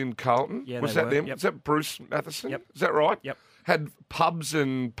involved in Carlton? Yeah, was they that were, them? yep. Was that Bruce Matheson? Yep. Is that right? Yep. Had pubs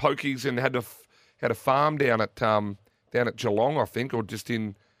and pokies and had a farm down at Geelong, I think, or just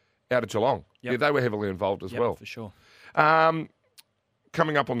out of Geelong. Yep. Yeah, they were heavily involved as well. For sure.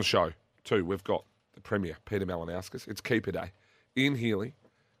 Coming up on the show, too, we've got the Premier, Peter Malinauskas. It's Keeper Day in Healy.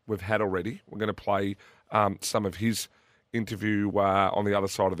 We've had already. We're going to play some of his interview on the other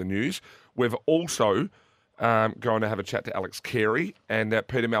side of the news. We've also going to have a chat to Alex Carey and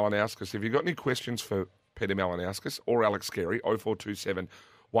Peter Malinauskas. If you've got any questions for Peter Malinauskas or Alex Carey, 0427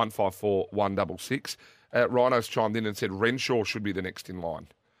 154 166. Rhino's chimed in and said Renshaw should be the next in line.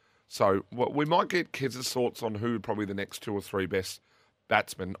 So we might get Kez's thoughts on who are probably the next 2 or 3 best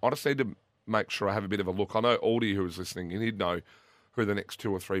batsmen. I just need to make sure I have a bit of a look. I know Aldi, who was listening, he'd know who the next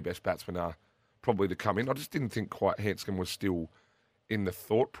 2 or 3 best batsmen are probably to come in. I just didn't think quite Hanscom was still in the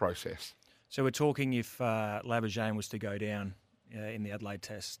thought process. So we're talking if Labuschagne was to go down in the Adelaide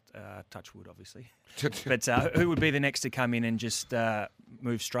Test, touch wood, obviously. But who would be the next to come in and just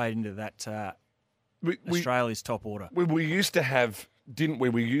move straight into that Australia's top order? We used to have, didn't we?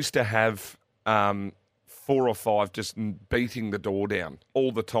 We used to have 4 or 5 just beating the door down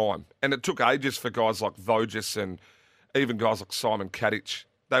all the time. And it took ages for guys like Voges and even guys like Simon Kadich.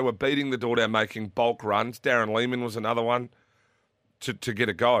 They were beating the door down, making bulk runs. Darren Lehman was another one to get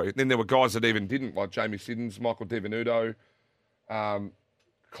a go. Then there were guys that even didn't, like Jamie Siddons, Michael Divenuto,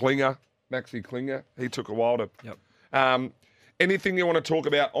 Klinger, Maxi Klinger. He took a while to... Yep. Anything you want to talk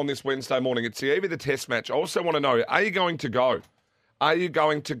about on this Wednesday morning? It's the eve of the Test match. I also want to know, are you going to go? Are you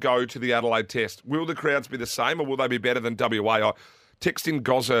going to go to the Adelaide Test? Will the crowds be the same or will they be better than WA? I texted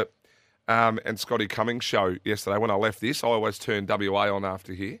Gozza and Scotty Cummings' show yesterday. When I left this, I always turn WA on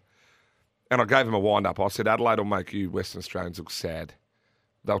after here. And I gave them a wind-up. I said, Adelaide will make you Western Australians look sad.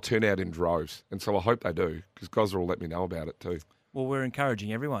 They'll turn out in droves. And so I hope they do, because Gozza will let me know about it too. Well, we're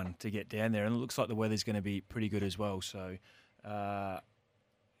encouraging everyone to get down there, and it looks like the weather's going to be pretty good as well. So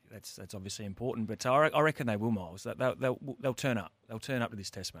that's obviously important. But I reckon they will, Miles. They'll turn up. They'll turn up to this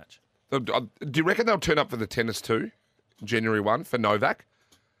Test match. Do you reckon they'll turn up for the tennis too, January 1 for Novak?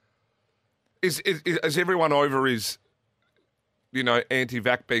 Is everyone over his,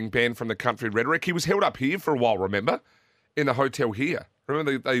 anti-vac being banned from the country rhetoric? He was held up here for a while, remember? In the hotel here.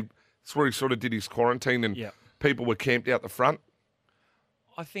 Remember that's where he sort of did his quarantine and people were camped out the front?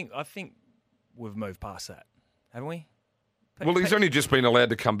 I think we've moved past that, haven't we? Well, he's only just been allowed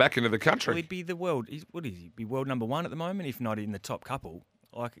to come back into the country. Well, he'd be the world. What is he? Be world number 1 at the moment, if not in the top couple.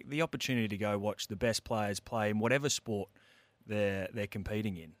 Like the opportunity to go watch the best players play in whatever sport they're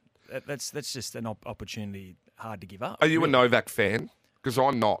competing in. That's just an opportunity hard to give up. Are you a Novak fan? Because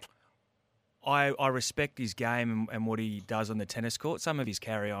I'm not. I respect his game and what he does on the tennis court. Some of his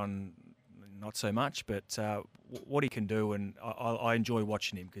carry on, not so much, but what he can do, and I enjoy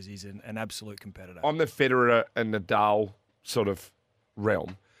watching him because he's an absolute competitor. I'm the Federer and Nadal sort of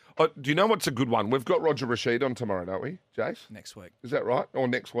realm. Do you know what's a good one? We've got Roger Rashid on tomorrow, don't we, Jace? Next week. Is that right? Or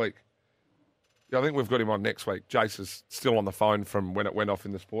next week? Yeah, I think we've got him on next week. Jace is still on the phone from when it went off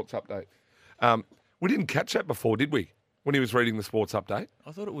in the sports update. We didn't catch that before, did we? When he was reading the sports update?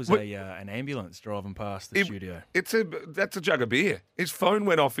 I thought it was an ambulance driving past the studio. That's a jug of beer. His phone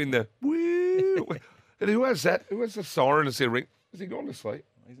went off in the... And who has that? Who has the siren as their ring? Has he gone to sleep?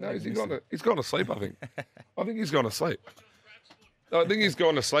 He's gone to sleep, I think. I think he's gone to sleep. I think he's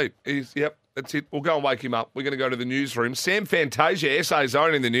gone to sleep. Yep, that's it. We'll go and wake him up. We're going to go to the newsroom. Sam Fantasia, SA's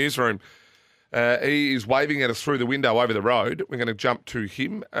own in the newsroom. He is waving at us through the window over the road. We're going to jump to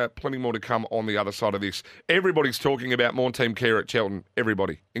him. Plenty more to come on the other side of this. Everybody's talking about Morn Team Care at Cheltenham.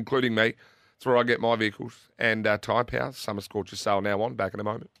 Everybody, including me. It's where I get my vehicles. And Tyre Power, Summer Scorcher sale now on. Back in a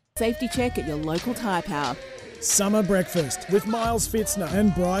moment. Safety check at your local Tyre Power. Summer Breakfast with Miles Fitzner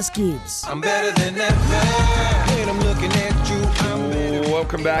and Bryce Gibbs. I'm better than ever. When I'm looking at you, I'm better.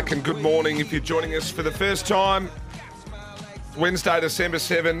 Welcome back and good morning. If you're joining us for the first time, Wednesday, December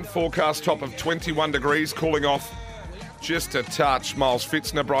 7, forecast top of 21 degrees, cooling off just a touch. Miles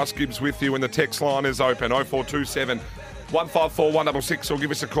Fitzner, Bryce Gibbs with you, and the text line is open 0427 154 166, or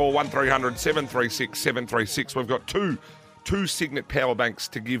give us a call 1300 736 736. We've got two Signet power banks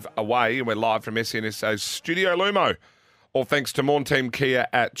to give away, and we're live from SNSA's Studio Lumo, all thanks to Morteam Kia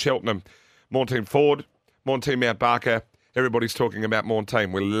at Cheltenham. Morteam Ford, Morteam Mount Barker, everybody's talking about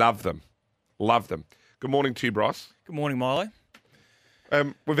Morteam. We love them. Love them. Good morning to you, Bryce. Good morning, Milo.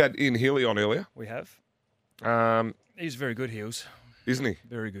 We've had Ian Healy on earlier. We have. He's very good, Heels. Isn't he?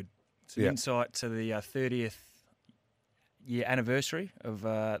 Very good. It's an insight to the 30th year anniversary of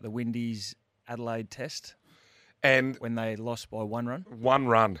the Windies Adelaide Test. And when they lost by 1 run. 1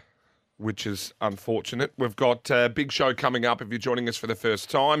 run, which is unfortunate. We've got a big show coming up if you're joining us for the first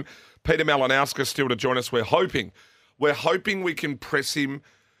time. Peter Malinauskas still to join us. We're hoping we can press him,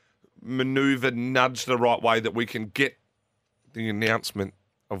 manoeuvre, nudge the right way that we can get the announcement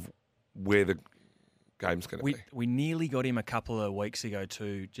of where the game's going to be. We nearly got him a couple of weeks ago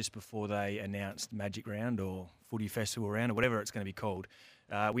too, just before they announced Magic Round or Footy Festival Round or whatever it's going to be called.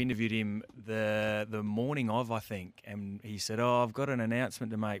 We interviewed him the morning of, I think, and he said, I've got an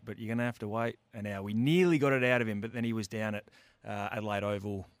announcement to make, but you're going to have to wait an hour. We nearly got it out of him, but then he was down at Adelaide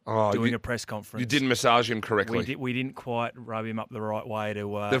Oval doing a press conference. You didn't massage him correctly. We didn't quite rub him up the right way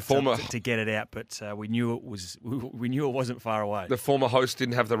to get it out, but we knew it wasn't far away. The former host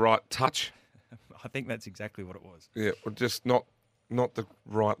didn't have the right touch. I think that's exactly what it was. Yeah, just not the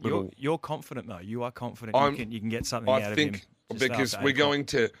right little. You're confident though. You are confident you can get something out of him. Because I'm going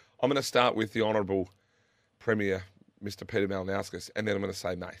to start with the Honourable Premier, Mr. Peter Malinauskas, and then I'm going to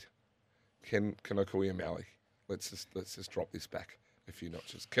say, mate, can I call you Mally? Let's just drop this back a few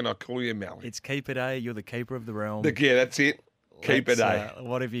notches. Can I call you Mally? It's Keeper Day. You're the keeper of the realm. Yeah, that's it. Keeper Day.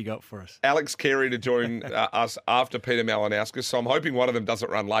 What have you got for us? Alex Carey to join us after Peter Malinauskas. So I'm hoping one of them doesn't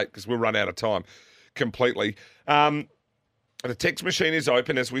run late because we'll run out of time completely. The text machine is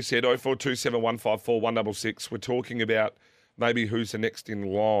open, as we said, 0427 154 166. We're talking about maybe who's the next in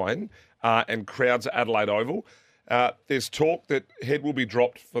line and crowds at Adelaide Oval. There's talk that Head will be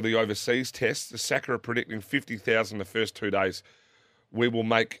dropped for the overseas test. The Saka are predicting 50,000 the first 2 days. We will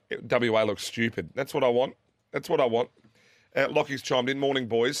make WA look stupid. That's what I want. Lockie's chimed in. Morning,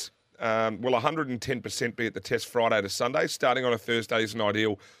 boys. Will 110% be at the test Friday to Sunday? Starting on a Thursday isn't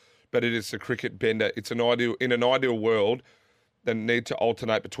ideal, but it is a cricket bender. In an ideal world, they need to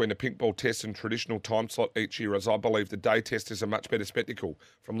alternate between a pink ball test and traditional time slot each year, as I believe the day test is a much better spectacle.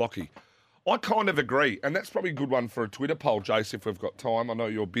 From Lockie. I kind of agree, and that's probably a good one for a Twitter poll, Jace, if we've got time. I know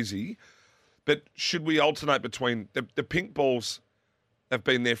you're busy. But should we alternate between... The pink balls have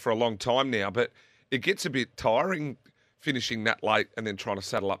been there for a long time now, but it gets a bit tiring finishing that late and then trying to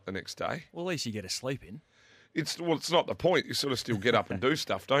saddle up the next day. Well, at least you get a sleep in. It's not the point. You sort of still get up and do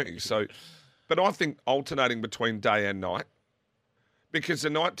stuff, don't you? So, but I think alternating between day and night, because the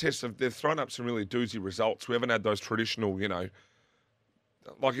night tests, they've thrown up some really doozy results. We haven't had those traditional,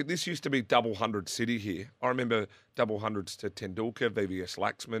 like this used to be double 100 city here. I remember double hundreds to Tendulkar, VVS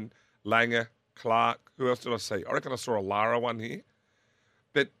Laxman, Langer, Clark. Who else did I see? I reckon I saw a Lara one here.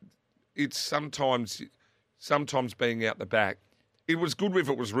 But it's sometimes being out the back. It was good if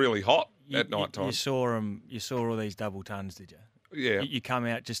it was really hot at night time. You saw them. You saw all these double tons, did you? Yeah. You come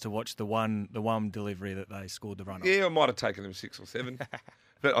out just to watch the one delivery that they scored the run on. Yeah, I might have taken them 6 or 7.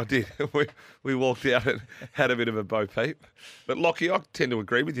 But I did. We walked out and had a bit of a bo peep. But Lockie, I tend to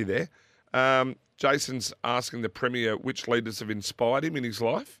agree with you there. Jason's asking the Premier which leaders have inspired him in his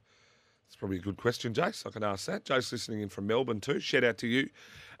life. It's probably a good question, Jace. I can ask that. Jace listening in from Melbourne too. Shout out to you.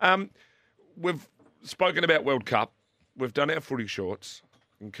 We've spoken about World Cup. We've done our footy shorts.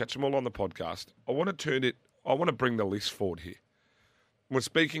 You can catch them all on the podcast. I want to bring the list forward here. We're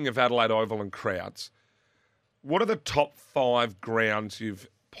speaking of Adelaide Oval and crowds. What are the top 5 grounds you've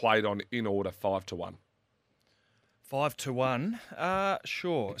played on in order, 5 to 1? 5 to 1?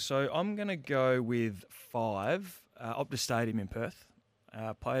 Sure. So I'm going to go with 5. Optus Stadium in Perth.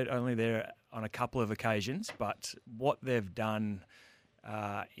 Played only there on a couple of occasions, but what they've done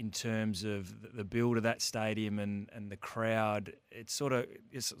in terms of the build of that stadium and the crowd, it's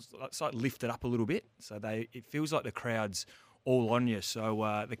like lifted up a little bit. So it feels like the crowd's all on you.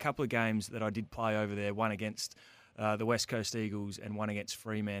 So the couple of games that I did play over there, one against the West Coast Eagles and one against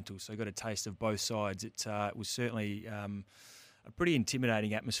Fremantle, so I got a taste of both sides. It was certainly a pretty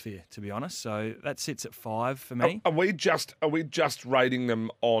intimidating atmosphere, to be honest. So that sits at 5 for me. Are we just rating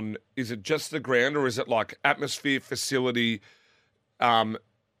them on? Is it just the ground, or is it like atmosphere, facility,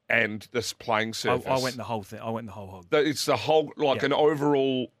 and this playing surface? I went the whole thing. I went the whole hog. It's the whole, like an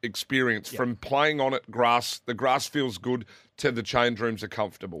overall experience from playing on it, grass. The grass feels good to the change rooms are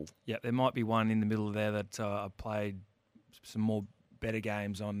comfortable. Yeah, there might be one in the middle there that I played some more better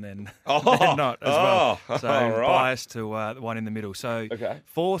games on than not as well. So I'm biased to the one in the middle. So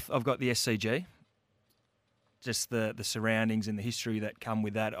fourth, I've got the SCG. Just the surroundings and the history that come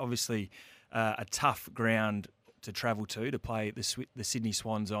with that. Obviously, a tough ground to travel to play the Sydney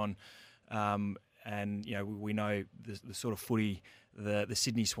Swans on, and we know the sort of footy the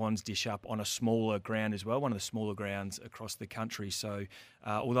Sydney Swans dish up on a smaller ground as well, one of the smaller grounds across the country. So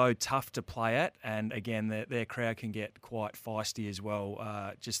although tough to play at, and again their crowd can get quite feisty as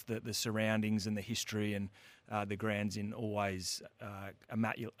well, just the surroundings and the history and the ground's in always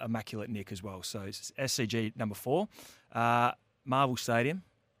immaculate nick as well. So it's SCG number 4. Marvel Stadium.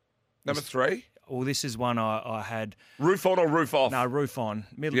 Number 3? Well, this is one I had. Roof on or roof off? No, roof on.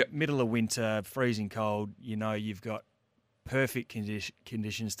 Middle of winter, freezing cold. You've got perfect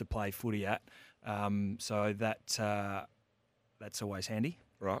conditions to play footy at. So that's always handy.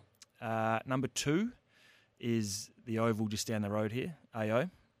 Right. Number 2 is the Oval just down the road here, AO.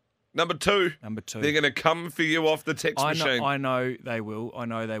 Number 2. They're going to come for you off the text machine. I know they will.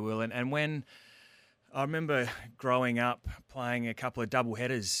 And when I remember growing up playing a couple of double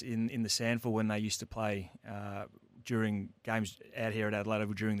headers in the Sandford when they used to play during games out here at Adelaide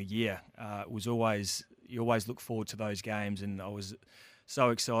Oval during the year. It was you always look forward to those games, and I was so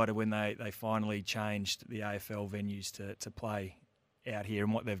excited when they finally changed the AFL venues to play out here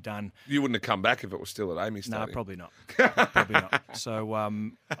and what they've done. You wouldn't have come back if it was still at Amy Stadium. No, probably not. Probably not. So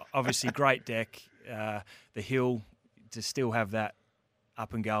obviously great deck, the hill, to still have that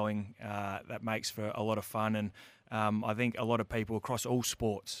up and going, that makes for a lot of fun. And I think a lot of people across all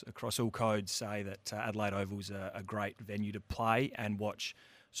sports, across all codes, say that Adelaide Oval's a great venue to play and watch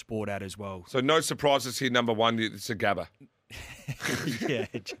sport at as well. So no surprises here. Number 1, it's a Gabba.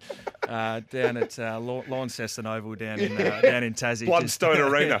 Down at Launceston Oval down in Tassie. Bloodstone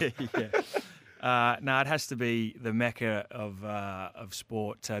Arena. No, it has to be the mecca of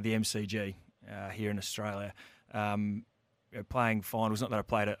sport, the MCG here in Australia. Playing finals, not that I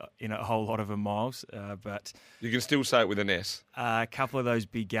played it in a whole lot of them, Miles, but you can still say it with an S. A couple of those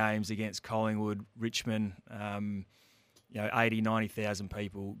big games against Collingwood, Richmond, 80, 90,000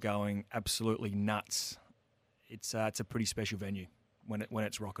 people going absolutely nuts. It's a pretty special venue when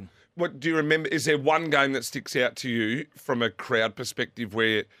it's rocking. What do you remember? Is there one game that sticks out to you from a crowd perspective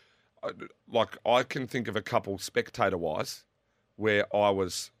where, like, I can think of a couple spectator-wise where I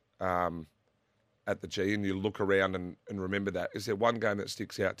was at the G, and you look around and remember that. Is there one game that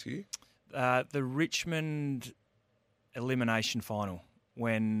sticks out to you? The Richmond elimination final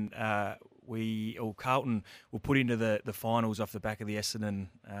when Carlton were put into the finals off the back of the Essendon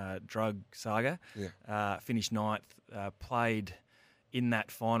drug saga. Yeah. Finished 9th, played in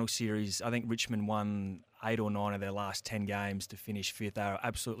that final series. I think Richmond won 8 or 9 of their last 10 games to finish 5th. They were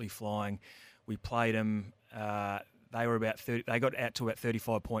absolutely flying. We played them. They were about 30. They got out to about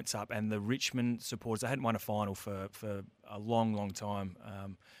 35 points up, and the Richmond supporters, they hadn't won a final for a long, long time.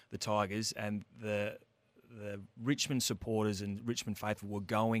 The Tigers and the Richmond supporters and Richmond faithful were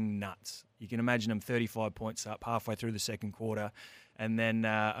going nuts. You can imagine them 35 points up halfway through the second quarter, and then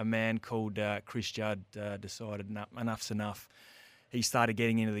a man called Chris Judd decided enough's enough. He started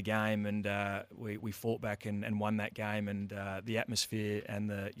getting into the game, and we fought back and won that game. And the atmosphere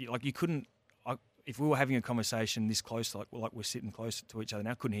and you couldn't. If we were having a conversation this close, like we're sitting close to each other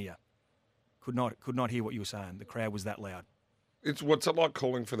now, couldn't hear. Could not hear what you were saying. The crowd was that loud. What's it like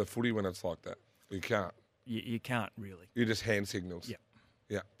calling for the footy when it's like that? You can't. You can't really. You just hand signals. Yeah.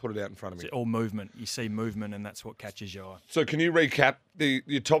 Yeah, put it out in front of me. It's all movement. You see movement, and that's what catches your eye. So can you recap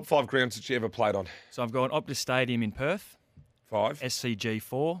your top 5 grounds that you ever played on? So I've gone Optus Stadium in Perth. 5. SCG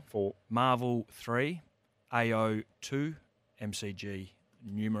 4. 4. Marvel 3. AO 2. MCG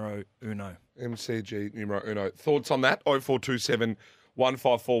numero uno. MCG numero uno. Thoughts on that? 0427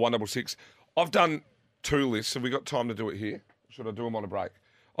 154 166. I've done 2 lists. Have we got time to do it here? Should I do them on a break?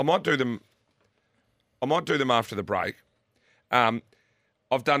 I might do them after the break.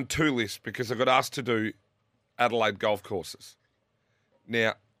 I've done 2 lists because I got asked to do Adelaide golf courses.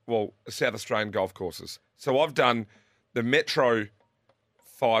 Now, South Australian golf courses. So I've done the Metro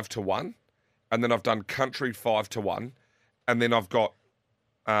 5-1, and then I've done Country 5-1, and then I've got,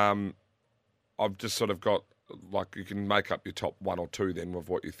 I've just sort of got, like, you can make up your top 1 or 2 then of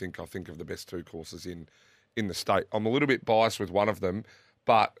what you think. I think of the best 2 courses in in the state. I'm a little bit biased with one of them,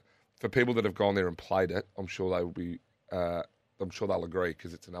 but for people that have gone there and played it, I'm sure they will be. I'm sure they'll agree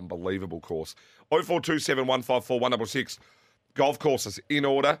because it's an unbelievable course. 0427 154 166. Golf courses in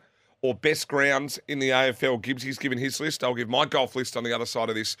order or best grounds in the AFL. Gibbsy's given his list. I'll give my golf list on the other side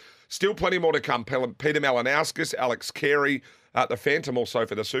of this. Still plenty more to come. Peter Malinauskas, Alex Carey, the Phantom also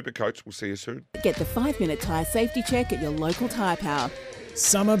for the Supercoach. We'll see you soon. Get the 5-minute tyre safety check at your local Tyre Power.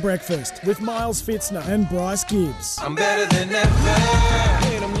 Summer breakfast with Miles Fitzner and Bryce Gibbs. I'm better than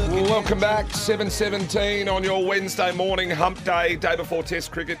ever. Welcome back. 7:17 on your Wednesday morning, hump day before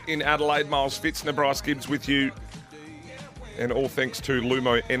Test cricket in Adelaide. Miles Fitzner, Bryce Gibbs with you. And all thanks to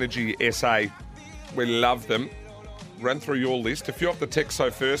Lumo Energy SA. We love them. Run through your list. A few off the text. So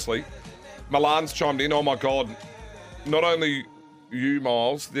firstly, Milan's chimed in. Oh my God. Not only you,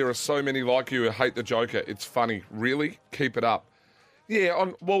 Miles, there are so many like you who hate the Joker. It's funny. Really? Keep it up.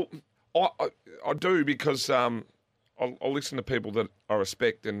 Yeah, I do because I'll listen to people that I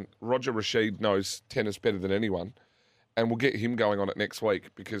respect, and Roger Rashid knows tennis better than anyone, and we'll get him going on it next week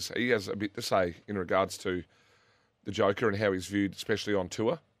because he has a bit to say in regards to the Joker and how he's viewed, especially on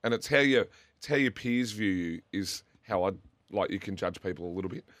tour. And it's how your peers view you is how you can judge people a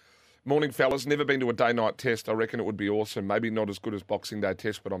little bit. Morning, fellas. Never been to a day-night test. I reckon it would be awesome. Maybe not as good as Boxing Day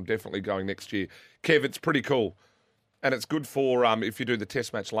test, but I'm definitely going next year. Kev, it's pretty cool. And it's good for if you do the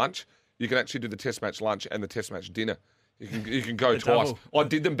test match lunch. You can actually do the test match lunch and the test match dinner. You can go twice. Double. I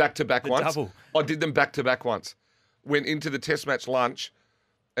did them back to back once. Double. I did them back to back once. Went into the test match lunch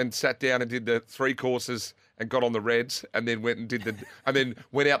and sat down and did the 3 courses and got on the Reds, and then went and did and then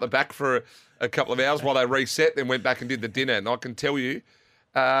went out the back for a couple of hours while they reset. Then went back and did the dinner. And I can tell you,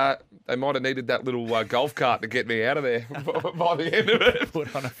 they might have needed that little golf cart to get me out of there by the end of it.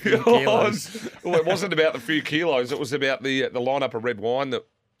 Put on a few kilos. Well, it wasn't about the few kilos. It was about the lineup of red wine that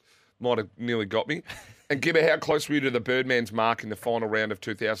might have nearly got me. And Gibber, how close were you to the Birdman's mark in the final round of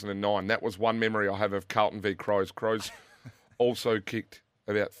 2009? That was one memory I have of Carlton v Crows. Crows also kicked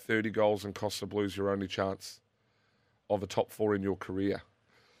about 30 goals and cost the Blues your only chance of a top 4 in your career.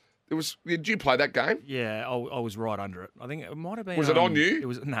 Did you play that game? Yeah, I was right under it. I think it might have been. Was it on you? It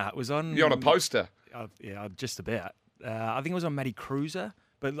was. It was on. You're on a poster. Yeah, just about. I think it was on Matty Cruiser,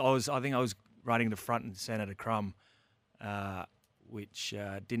 but I think I was running the front and centre to Crum, which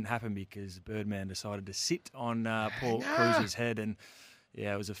didn't happen because Birdman decided to sit on Paul Cruiser's head, and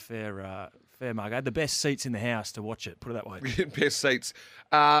yeah, it was a fair mark. I had the best seats in the house to watch it. Put it that way. Best seats.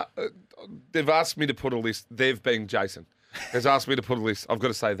 They've asked me to put a list. They've been Jason. Has asked me to put a list. I've got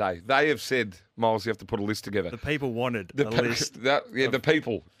to say they have said, Miles, you have to put a list together. The people wanted a list. The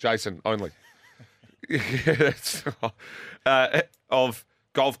people, Jason, only. Of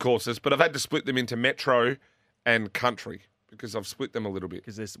golf courses, but I've had to split them into metro and country because I've split them a little bit.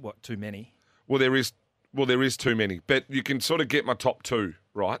 Because there's, too many? Well, there is too many, but you can sort of get my top 2,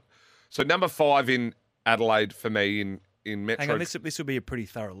 right? So number 5 in Adelaide for me in metro. Hang on, this would be a pretty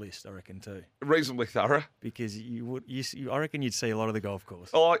thorough list, I reckon, too. Reasonably thorough. Because I reckon you'd see a lot of the golf course.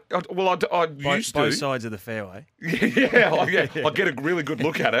 I used to. Both sides of the fairway. Yeah, I get a really good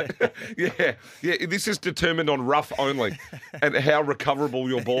look at it. Yeah. This is determined on rough only and how recoverable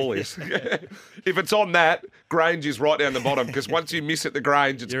your ball is. If it's on that, Grange is right down the bottom because once you miss at the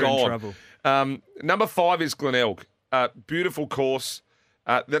Grange, it's You're gone. in trouble. Number 5 is Glenelg. Beautiful course.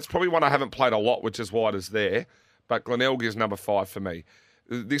 That's probably one I haven't played a lot, which is why it is there. But Glenelg is number 5 for me.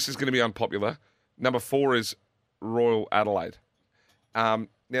 This is going to be unpopular. Number 4 is Royal Adelaide. Now,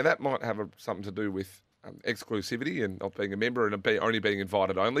 that might have something to do with exclusivity and not being a member and only being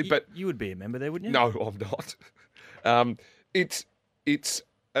invited only. But you would be a member there, wouldn't you? No, I'm not.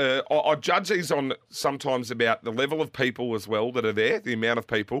 I judge these on sometimes about the level of people as well that are there, the amount of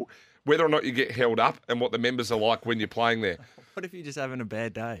people, whether or not you get held up and what the members are like when you're playing there. What if you're just having a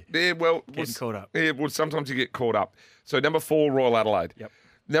bad day? Yeah, well, getting caught up. Yeah, well, sometimes you get caught up. So number 4, Royal Adelaide. Yep.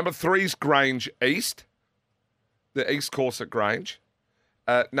 Number 3 is Grange East, the East course at Grange.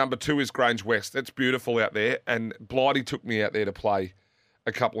 Number 2 is Grange West. That's beautiful out there, and Blighty took me out there to play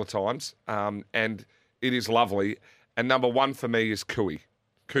a couple of times, and it is lovely. And number 1 for me is Cooey.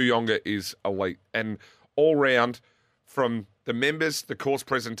 Kooyonga is elite, and all round from the members, the course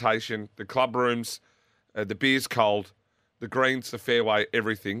presentation, the club rooms, the beer's cold. The greens, the fairway,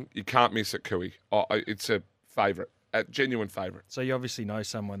 everything. You can't miss it, Cooey. It's a favourite, a genuine favourite. So you obviously know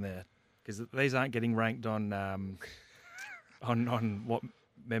someone there because these aren't getting ranked on what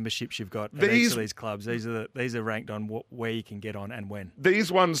memberships you've got at each of these clubs. These are ranked on where you can get on and when.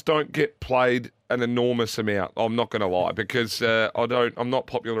 These ones don't get played an enormous amount. I'm not going to lie because I'm not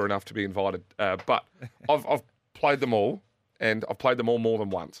popular enough to be invited. But I've played them all, and I've played them all more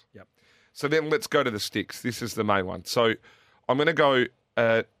than once. Yep. So then let's go to the sticks. This is the main one. So I'm going to go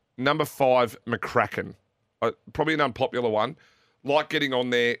number 5, McCracken. Probably an unpopular one. Like getting on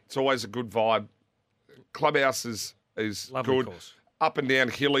there. It's always a good vibe. Clubhouse is Lovely good. course. Up and down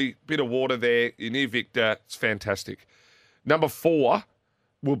hilly, bit of water there. You're near Victor. It's fantastic. Number 4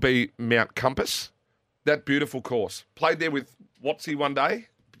 will be Mount Compass. That beautiful course. Played there with Watsy one day.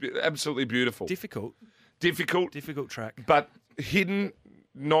 Absolutely beautiful. Difficult track. But hidden,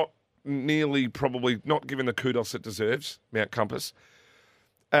 not nearly, probably not given the kudos it deserves, Mount Compass.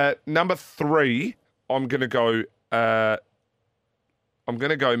 Number 3, I'm going to go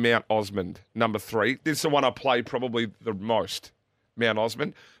Mount Osmond, number 3. This is the one I play probably the most, Mount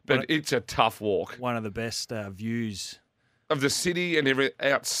Osmond. But it's a tough walk. One of the best views of the city and everything.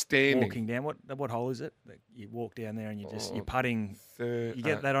 Outstanding. Walking down. What hole is it? You walk down there and you're putting. You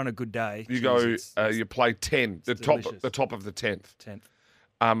get that on a good day. You Jeez, go. You play 10. The top of the 10th.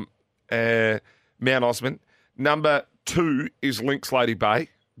 10th. Mount Osmond. Number 2 is Lynx Lady Bay.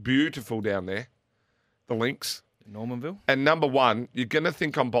 Beautiful down there. The Lynx. Normanville. And number 1, you're going to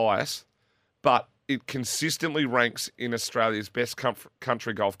think I'm biased, but it consistently ranks in Australia's best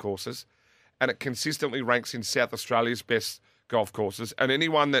country golf courses, and it consistently ranks in South Australia's best golf courses. And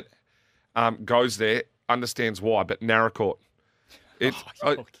anyone that goes there understands why, but Narracourt.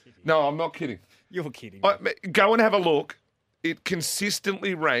 No, I'm not kidding. You're kidding. Go and have a look. It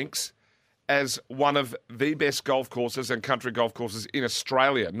consistently ranks as one of the best golf courses and country golf courses in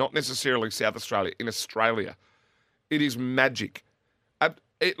Australia, not necessarily South Australia, in Australia. It is magic.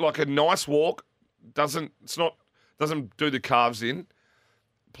 Like a nice walk, doesn't do the calves in,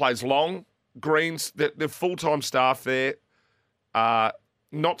 plays long, greens, they're full-time staff there.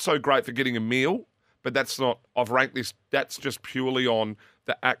 Not so great for getting a meal, but I've ranked this, that's just purely on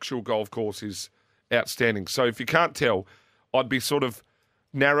the actual golf course is outstanding. So if you can't tell, I'd be sort of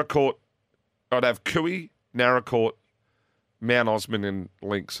Narracourt, I'd have Cooey, Narracourt, Mount Osmond and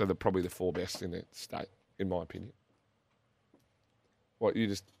Lynx are probably the 4 best in the state, in my opinion. What, you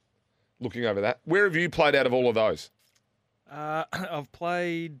just looking over that? Where have you played out of all of those? I've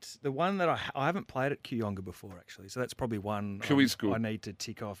played the one that I haven't played at Kooyonga before, actually. So that's probably one Cooey's good. I need to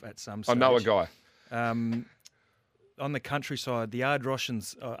tick off at some stage. I know a guy. On the countryside, the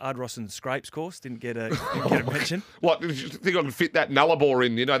Ardrossan Scrapes course didn't get a mention. What, did you think I could fit that Nullarbor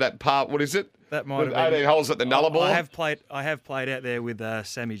in? You know that part, what is it? That might have 18 been. holes at the Nullarbor? I have played out there with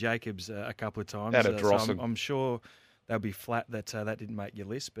Sammy Jacobs a couple of times. At Drossen. So I'm sure they'll be flat that didn't make your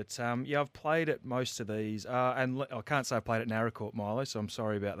list. But, I've played at most of these. And I can't say I played at Narracourt, Milo, so I'm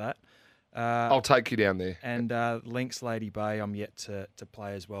sorry about that. I'll take you down there. And Lynx Lady Bay, I'm yet to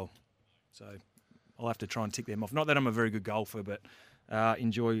play as well. So I'll have to try and tick them off. Not that I'm a very good golfer, but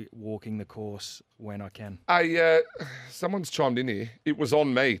enjoy walking the course when I can. Someone's chimed in here. It was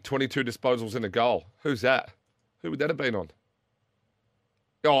on me, 22 disposals in a goal. Who's that? Who would that have been on?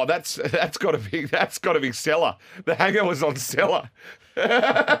 Oh, that's got to be Seller. The hanger was on Seller.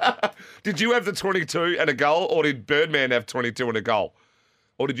 Did you have the 22 and a goal, or did Birdman have 22 and a goal?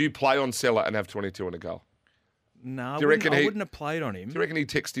 Or did you play on Seller and have 22 and a goal? No, I wouldn't have played on him. Do you reckon he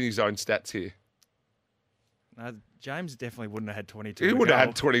texted his own stats here? No, James definitely wouldn't have had 22. He would have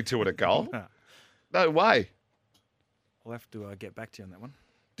had 22 and a goal. No way. I'll have to get back to you on that one.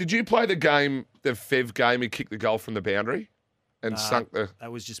 Did you play the Fev game? He kicked the goal from the boundary and sunk the.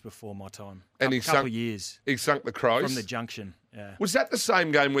 That was just before my time. And a couple of years. He sunk the Crows from the junction. Yeah. Was that the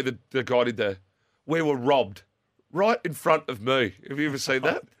same game where the guy did we were robbed right in front of me? Have you ever seen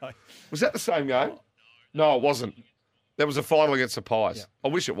that? No. Was that the same game? No, it wasn't. There was a final against the Pies. Yeah.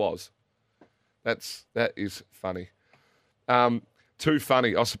 I wish it was. That is funny. Too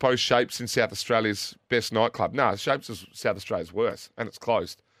funny. I suppose Shapes in South Australia's best nightclub. No, Shapes is South Australia's worst, and it's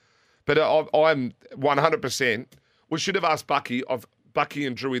closed. But I'm 100%. We should have asked Bucky. Bucky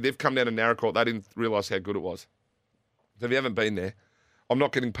and Drewy, they've come down to Narracourt. They didn't realise how good it was. So if you haven't been there, I'm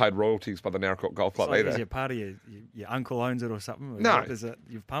not getting paid royalties by the Narracourt Golf Club either. Is your part of your uncle owns it or something? No.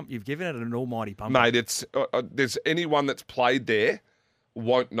 You've given it an almighty pump. Mate, there's anyone that's played there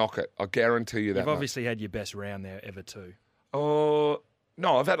won't knock it. I guarantee you that. You've obviously had your best round there ever too. Oh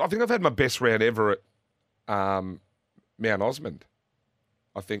no, I think I've had my best round ever at Mount Osmond.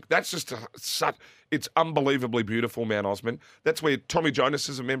 I think that's just it's unbelievably beautiful, Mount Osmond. That's where Tommy Jonas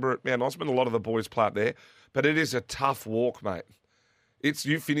is a member at Mount Osmond. A lot of the boys play up there, but it is a tough walk, mate.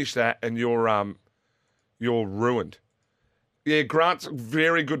 You finish that and you're ruined. Yeah, Grant's a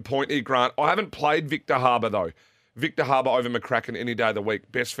very good point here, Grant. I haven't played Victor Harbour though. Victor Harbour over McCracken any day of the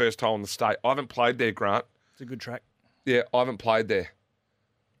week. Best first hole in the state. I haven't played there, Grant. It's a good track. Yeah, I haven't played there.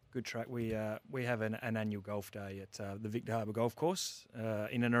 Good track. We have an annual golf day at the Victor Harbour Golf Course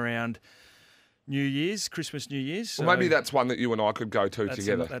in and around New Year's, Christmas, New Year's. Well, maybe that's one that you and I could go to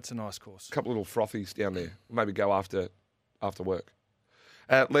together. That's a nice course. A couple of little frothies down there. Maybe go after work.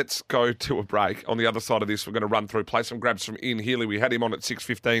 Let's go to a break. On the other side of this, we're going to run through, play some grabs from Ian Healy. We had him on at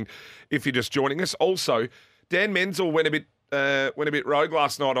 6:15 if you're just joining us. Also, Dan Menzel went a bit rogue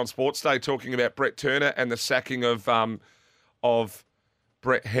last night on Sports Day talking about Brett Turner and the sacking of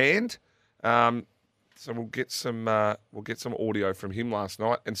Brett Hand. So we'll get some audio from him last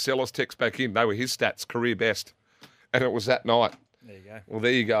night. And Sellers text back in. They were his stats, career best. And it was that night. There you go. Well,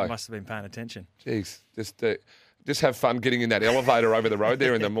 there you go. Must have been paying attention. Jeez, just have fun getting in that elevator over the road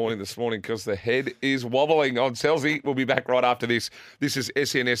there in the morning this morning because the head is wobbling on Selzy. We'll be back right after this. This is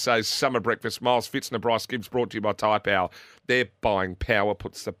SNSA's Summer Breakfast. Miles Fitzner, Bryce Gibbs, brought to you by Tyre Power. Their buying power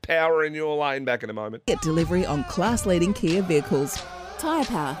puts the power in your lane. Back in a moment. Get delivery on class-leading Kia vehicles. Tyre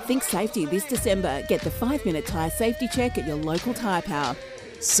Power. Think safety this December. Get the 5-minute tyre safety check at your local Tyre Power.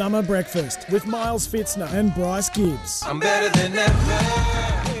 Summer Breakfast with Miles Fitzner and Bryce Gibbs. I'm better than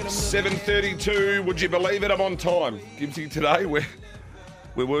ever. 7:32. Would you believe it? I'm on time. Gibbsy, today we're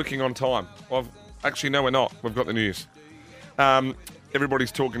working on time. Actually, no, we're not. We've got the news.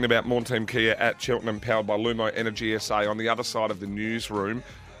 Everybody's talking about Montane Kia at Cheltenham, powered by Lumo Energy SA. On the other side of the newsroom,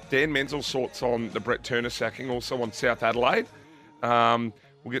 Dan Menzel sorts on the Brett Turner sacking, also on South Adelaide. We'll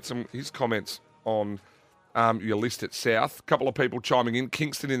get his comments on your list at South. A couple of people chiming in.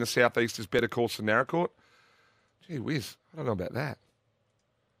 Kingston in the southeast is better course than Narracourt. Gee whiz, I don't know about that.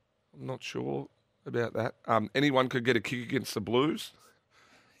 I'm not sure about that. Anyone could get a kick against the Blues.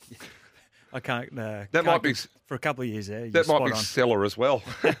 I can't. That might be for a couple of years there. That might be Seller as well.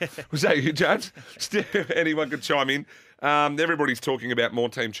 Was that you, James? Anyone could chime in. Everybody's talking about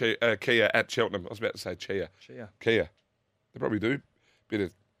Montane Kia at Cheltenham. I was about to say Kia. They probably do. Bit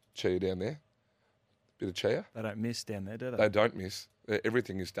of Chia down there. Bit of Chia. They don't miss down there, do they? They don't miss.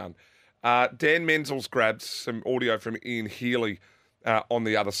 Everything is done. Dan Menzel's grabbed some audio from Ian Healy on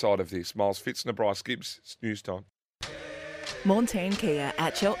the other side of this. Miles Fitzner, Bryce Gibbs. It's news time. Montane Kia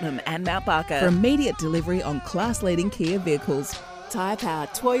at Cheltenham and Mount Barker for immediate delivery on class-leading Kia vehicles. Tyre Power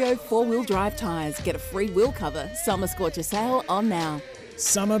Toyo 4-wheel drive tyres. Get a free wheel cover. Summer Scorcher sale on now.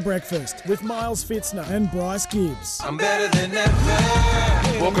 Summer Breakfast with Miles Fitzner and Bryce Gibbs. I'm better than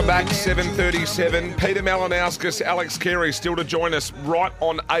ever. Welcome back, 7:37. Peter Malinauskas, Alex Carey still to join us right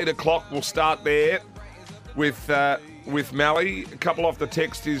on 8 o'clock. We'll start there with Mally. A couple off the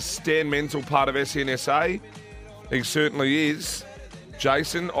text. Is Stan Menzel part of SNSA? He certainly is.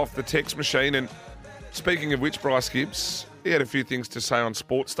 Jason off the text machine. And speaking of which, Bryce Gibbs, he had a few things to say on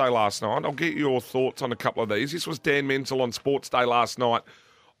Sports Day last night. I'll get your thoughts on a couple of these. This was Dan Menzel on Sports Day last night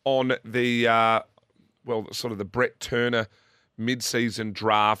on the, sort of the Brett Turner mid-season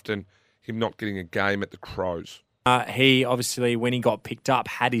draft and him not getting a game at the Crows. He obviously, when he got picked up,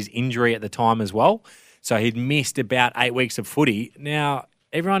 had his injury at the time as well. So he'd missed about 8 weeks of footy. Now,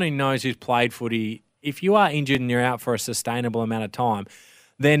 everyone who knows who's played footy, if you are injured and you're out for a sustainable amount of time,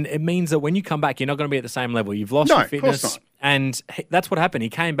 then it means that when you come back, you're not going to be at the same level. You've lost your fitness. Of course not. And that's what happened. He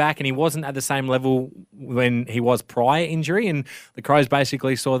came back and he wasn't at the same level when he was prior injury. And the Crows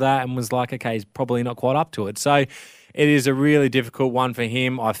basically saw that and was like, okay, he's probably not quite up to it. So it is a really difficult one for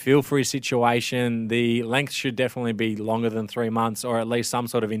him. I feel for his situation. The length should definitely be longer than 3 months, or at least some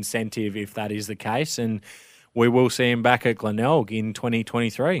sort of incentive if that is the case. And we will see him back at Glenelg in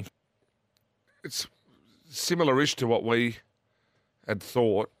 2023. It's similar-ish to what we had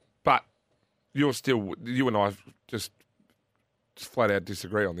thought, but you and I just flat out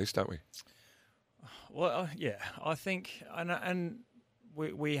disagree on this, don't we? Well, yeah, I think, and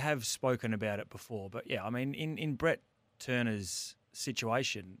we have spoken about it before, but yeah, I mean, in Brett Turner's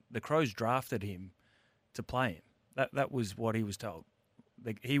situation, the Crows drafted him to play him. That was what he was told.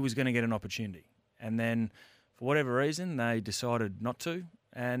 He was going to get an opportunity, and then for whatever reason, they decided not to,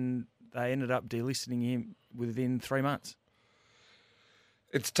 and they ended up delisting him within 3 months.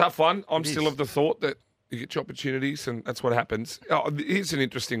 It's a tough one. I'm still of the thought that you get your opportunities and that's what happens. Oh, here's an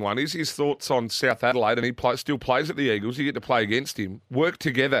interesting one. Here's his thoughts on South Adelaide, and he still plays at the Eagles. You get to play against him, work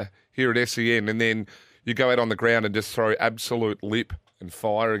together here at SEN, and then you go out on the ground and just throw absolute lip and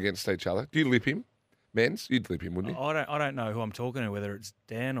fire against each other. Do you lip him, Mans? You'd lip him, wouldn't you? I don't know who I'm talking to, whether it's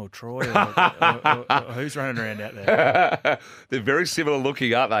Dan or Troy or who's running around out there. They're very similar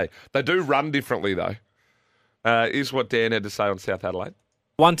looking, aren't they? They do run differently, though, is what Dan had to say on South Adelaide.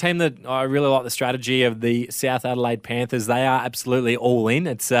 One team that I really like the strategy of the South Adelaide Panthers. They are absolutely all in.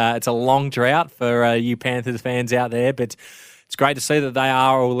 It's a long drought for you Panthers fans out there, but it's great to see that they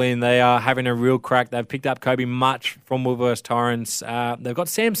are all in. They are having a real crack. They've picked up Kobe Much from Woolworths Torrens. They've got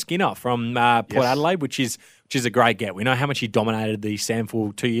Sam Skinner from Port Adelaide, which is a great get. We know how much he dominated the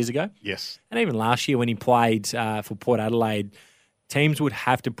SANFL 2 years ago. Yes. And even last year when he played for Port Adelaide, teams would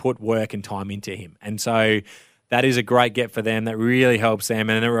have to put work and time into him. And so that is a great get for them. That really helps them.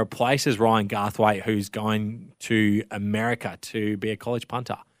 And it replaces Ryan Garthwaite, who's going to America to be a college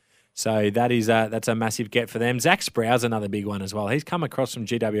punter. So that's a massive get for them. Zach Sproul's another big one as well. He's come across from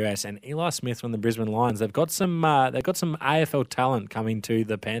GWS, and Eli Smith from the Brisbane Lions. They've got some AFL talent coming to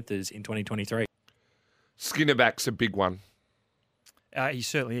the Panthers in 2023. Skinnerback's a big one. He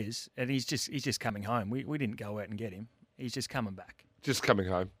certainly is, and he's just coming home. We didn't go out and get him. He's just coming back. Just coming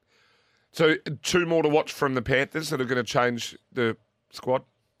home. So 2 more to watch from the Panthers that are going to change the squad.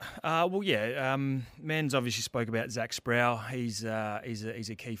 Mans obviously spoke about Zach Sproul. He's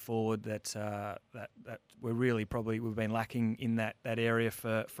a key forward that we've been lacking in that area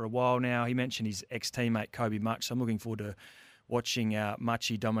for a while now. He mentioned his ex-teammate Kobe Much, so I'm looking forward to watching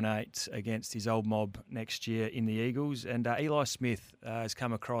Muchie dominate against his old mob next year in the Eagles. And Eli Smith has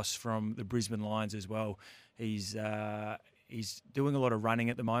come across from the Brisbane Lions as well. He's doing a lot of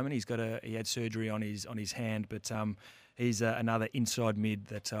running at the moment. He had surgery on his hand, but he's another inside mid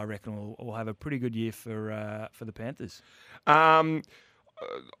that I reckon will have a pretty good year for the Panthers. I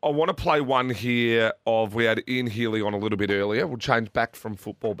want to play one here we had Ian Healy on a little bit earlier. We'll change back from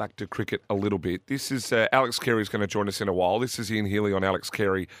football back to cricket a little bit. This is Alex Carey's going to join us in a while. This is Ian Healy on Alex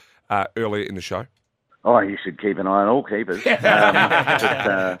Carey earlier in the show. Oh, you should keep an eye on all keepers.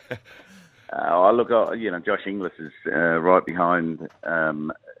 Josh Inglis is right behind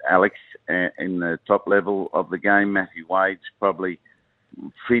Alex in the top level of the game. Matthew Wade's probably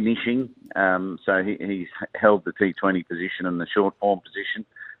finishing, so he's held the T20 position and the short form position.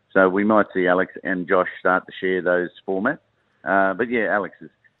 So we might see Alex and Josh start to share those formats. But yeah, Alex is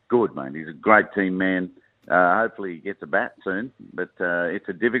good, mate. He's a great team man. Hopefully he gets a bat soon. But it's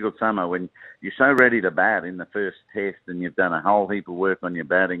a difficult summer when you're so ready to bat in the first test and you've done a whole heap of work on your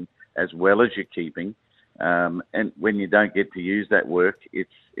batting as well as your keeping. And when you don't get to use that work,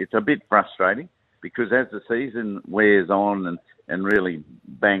 it's a bit frustrating because as the season wears on and really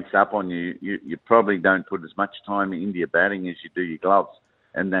banks up on you, you probably don't put as much time into your batting as you do your gloves.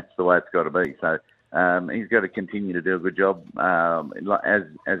 And that's the way it's got to be. So he's got to continue to do a good job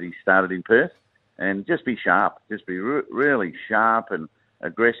as he started in Perth. And just be sharp. Just be really sharp and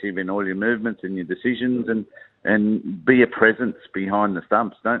aggressive in all your movements and your decisions and be a presence behind the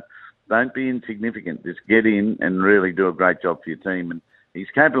stumps. Don't be insignificant. Just get in and really do a great job for your team. And he's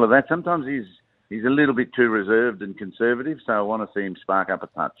capable of that. Sometimes he's a little bit too reserved and conservative, so I want to see him spark up a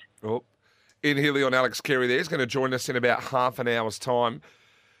touch. Oh. Ian Healy on Alex Carey there is going to join us in about half an hour's time.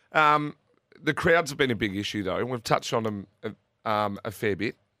 The crowds have been a big issue, though. We've touched on them a fair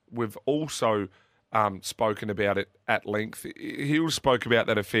bit. We've also spoken about it at length. He spoke about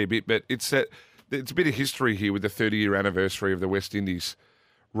that a fair bit, but it's a bit of history here with the 30-year anniversary of the West Indies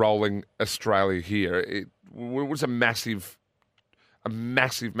rolling Australia here. It was a massive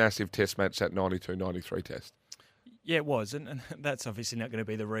test match, that 92-93 test. Yeah, it was, and that's obviously not going to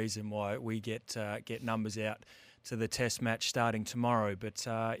be the reason why we get numbers out to the test match starting tomorrow. But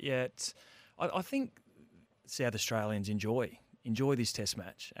I think South Australians enjoy this test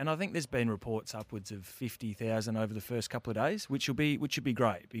match, and I think there's been reports upwards of 50,000 over the first couple of days, which should be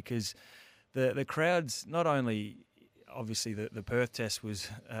great because the crowds, not only obviously the Perth test was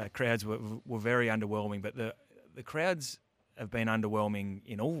crowds were very underwhelming, but the crowds have been underwhelming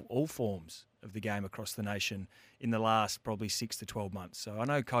in all forms of the game across the nation in the last probably 6 to 12 months. So I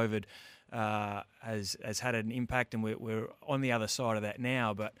know COVID has had an impact, and we're on the other side of that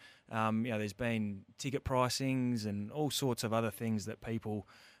now. But there's been ticket pricings and all sorts of other things that people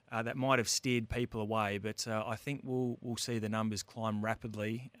that might have steered people away. But I think we'll see the numbers climb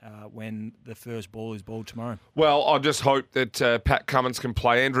rapidly when the first ball is balled tomorrow. Well, I just hope that Pat Cummins can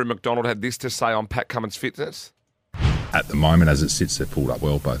play. Andrew McDonald had this to say on Pat Cummins' fitness. At the moment, as it sits, they've pulled up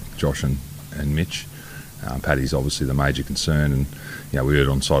well, both Josh and Mitch. Paddy's obviously the major concern, and we heard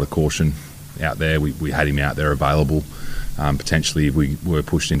on side of caution out there. We had him out there available. Potentially, if we were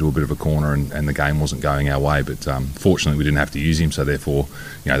pushed into a bit of a corner and the game wasn't going our way, but fortunately we didn't have to use him. So therefore,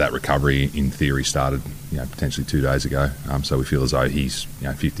 that recovery in theory started potentially 2 days ago. So we feel as though he's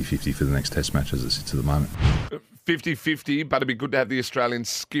 50-50 for the next Test match as it sits at the moment. 50-50, but it'd be good to have the Australian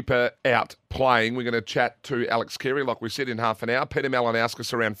skipper out playing. We're going to chat to Alex Carey, like we said, in half an hour. Peter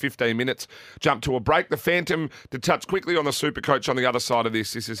Malinauskas around 15 minutes. Jump to a break. The Phantom to touch quickly on the Supercoach on the other side of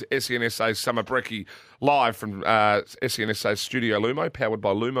this. This is SENSA's Summer Brekkie live from SENSA's Studio Lumo, powered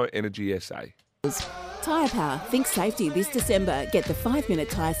by Lumo Energy SA. Tyre Power. Think safety this December. Get the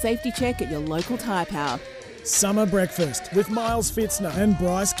 5-minute tyre safety check at your local Tyre Power. Summer Breakfast with Miles Fitzner and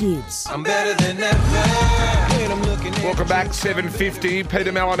Bryce Gibbs. I'm better than ever. And I'm looking at Welcome back, 7:50.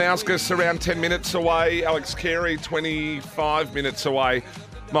 Peter Malinauskas around 10 minutes away. Alex Carey, 25 minutes away.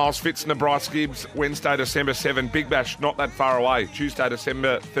 Miles Fitzner, Bryce Gibbs, Wednesday, December 7. Big Bash, not that far away. Tuesday,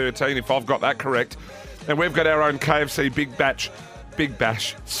 December 13, if I've got that correct. And we've got our own KFC Big Bash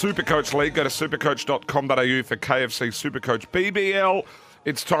Supercoach League. Go to supercoach.com.au for KFC Supercoach BBL.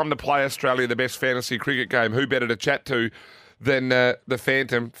 It's time to play Australia, the best fantasy cricket game. Who better to chat to than the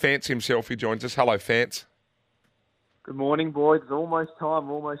Phantom, Fance himself. He joins us. Hello, Fance. Good morning, boys. It's almost time.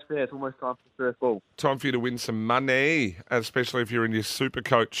 We're almost there. It's almost time for the first ball. Time for you to win some money, especially if you're in your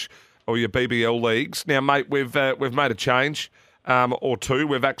Supercoach or your BBL leagues. Now, mate, we've made a change or two.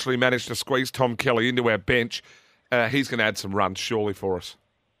 We've actually managed to squeeze Tom Kelly into our bench. He's going to add some runs, surely, for us.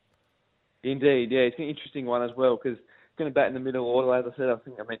 Indeed, yeah. It's an interesting one as well because it's going to bat in the middle order. As I said, I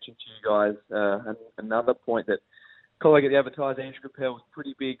think I mentioned to you guys another point that colleague at the Advertiser, Andrew Capel, was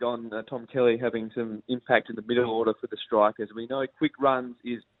pretty big on Tom Kelly having some impact in the middle order for the strikers. We know quick runs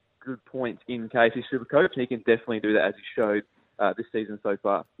is good points in KFC Supercoach, and he can definitely do that as he showed this season so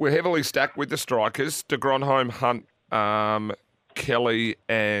far. We're heavily stacked with the strikers, de Grandhomme, Hunt, Kelly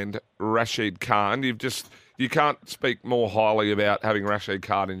and Rashid Khan. You can't speak more highly about having Rashid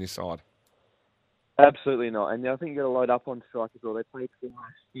Khan in your side. Absolutely not. And I think you've got to load up on strike as well. They played twice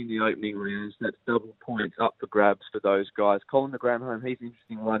in the opening rounds. That's double points up for grabs for those guys. Colin de Grandhomme, he's an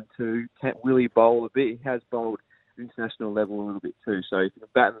interesting one too. Will he bowl a bit? He has bowled at international level a little bit too. So if you can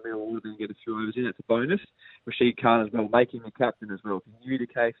bat in the middle order and get a few overs in, it's a bonus. Rashid Khan as well, making the captain as well. If you're new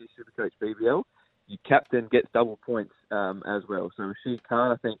to KFC Supercoach BBL, your captain gets double points as well. So Rashid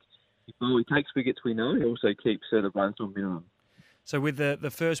Khan, I think, if he takes wickets, we know. He also keeps the runs to a minimum. So with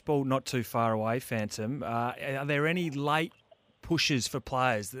the first ball not too far away, Phantom, are there any late pushes for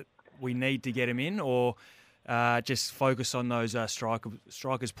players that we need to get him in, or just focus on those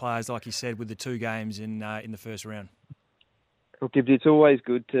strikers players, like you said, with the 2 games in the first round? Look, it's always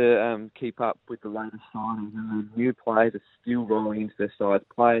good to keep up with the latest signings, and the new players are still rolling into their sides.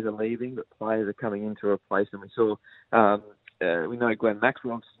 Players are leaving, but players are coming in to replace them. We saw... we know Glenn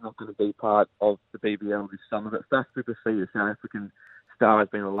Maxwell is not going to be part of the BBL this summer, but Faf du Plessis, the South African star, has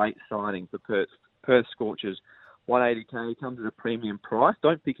been a late signing for Perth Scorchers. 180k comes at a premium price.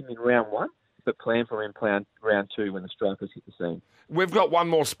 Don't pick him in round 1, but plan for him in round 2 when the strikers hit the scene. We've got one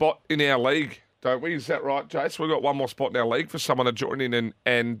more spot in our league, don't we? Is that right, Jace? We've got one more spot in our league for someone to join in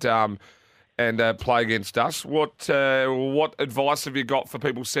and play against us. What advice have you got for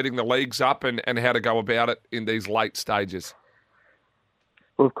people setting the leagues up and how to go about it in these late stages?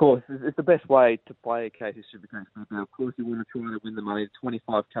 Well, of course, it's the best way to play a KFC Supercoach BBL. Of course, you want to try to win the money.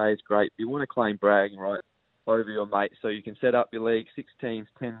 25k is great. You want to claim bragging right over your mate, so you can set up your league, 6 teams,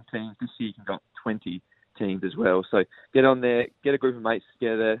 10 teams. This year you can got 20 teams as well. So get on there, get a group of mates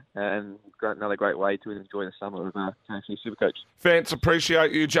together, and another great way to enjoy the summer of KFC Supercoach. Fans,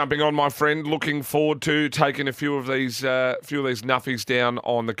 appreciate you jumping on, my friend. Looking forward to taking a few of these nuffies down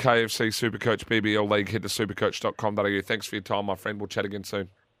on the KFC Supercoach BBL League. Head to supercoach.com.au. Thanks for your time, my friend. We'll chat again soon.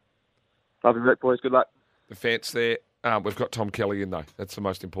 Lovely work, boys. Good luck. The Fans there. We've got Tom Kelly in, though. That's the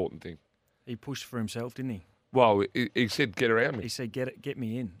most important thing. He pushed for himself, didn't he? Well, he said, get around me. He said, get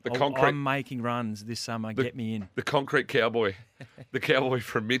me in. Concrete, I'm making runs this summer, get me in. The concrete cowboy, the cowboy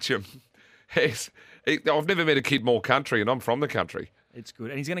from Mitcham. I've never met a kid more country, and I'm from the country. It's good.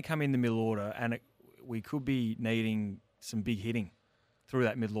 And he's going to come in the middle order, and we could be needing some big hitting through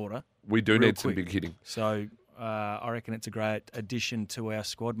that middle order. We do need some big hitting. So I reckon it's a great addition to our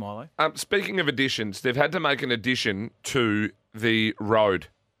squad, Milo. Speaking of additions, they've had to make an addition to the road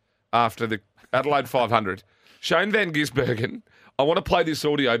after the Adelaide 500. Shane Van Gisbergen, I want to play this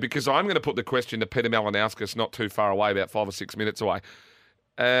audio because I'm going to put the question to Peter Malinauskas not too far away, about 5 or 6 minutes away.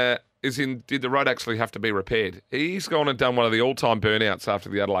 Did the road actually have to be repaired? He's gone and done one of the all-time burnouts after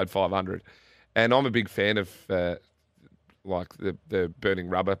the Adelaide 500. And I'm a big fan of like the burning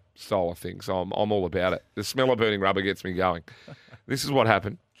rubber style of things. I'm all about it. The smell of burning rubber gets me going. This is what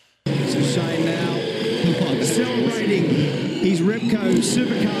happened. So Shane now celebrating his Repco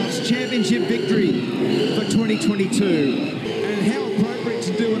Supercars Championship victory for 2022. And how appropriate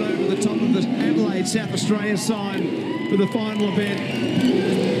to do it over the top of the Adelaide South Australia side for the final event.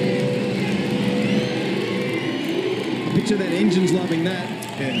 I picture that engine's loving that.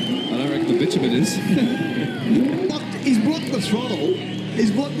 Yeah, I don't reckon the bitumen is. He's blocked the throttle.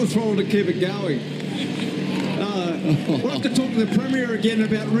 He's blocked the throttle to keep it going. We'll have to talk to the Premier again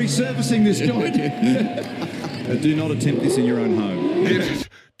about resurfacing this joint. Do not attempt this in your own home.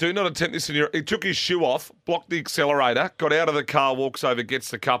 Do not attempt this in your... He took his shoe off, blocked the accelerator, got out of the car, walks over,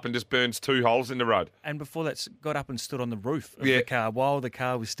 gets the cup and just burns 2 holes in the road. And before that, got up and stood on the roof of the car while the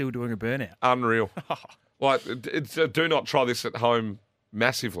car was still doing a burnout. Unreal. Do not try this at home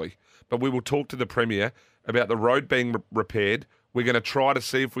massively, but we will talk to the Premier about the road being repaired. We're going to try to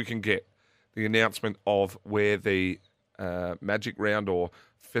see if we can get the announcement of where the Magic Round or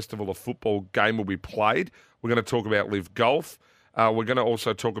Festival of Football game will be played. We're going to talk about Live Golf. We're going to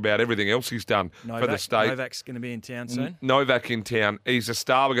also talk about everything else he's done for the state. Novak's going to be in town soon. Novak in town. He's a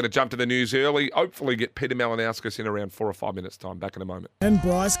star. We're going to jump to the news early. Hopefully get Peter Malinauskas in around 4 or 5 minutes' time. Back in a moment. And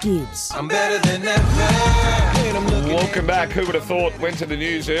Bryce Gibbs. I'm better than that. Welcome back. Who would have thought? Went to the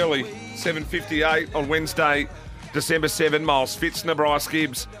news early. 7:58 on Wednesday, December 7. Miles Fitzner, Bryce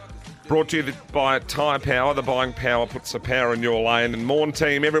Gibbs. Brought to you by Tyre Power. The buying power puts the power in your lane. And Morn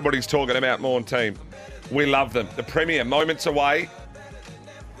Team, everybody's talking about Morn Team. We love them. The Premier, moments away.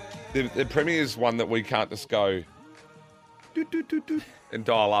 The Premier is one that we can't just go and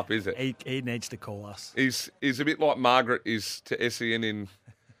dial up, is it? He needs to call us. He's a bit like Margaret is to SEN in...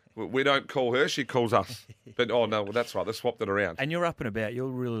 We don't call her, she calls us. But, oh, no, well, that's right. They swapped it around. And you're up and about. You're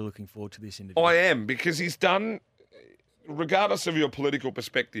really looking forward to this interview. I am, because he's done, regardless of your political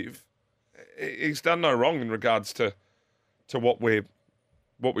perspective, he's done no wrong in regards to what we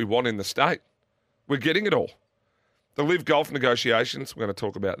want in the state. We're getting it all. The Live Golf negotiations, we're going to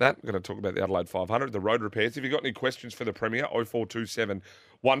talk about that. We're going to talk about the Adelaide 500, the road repairs. If you've got any questions for the Premier, 0427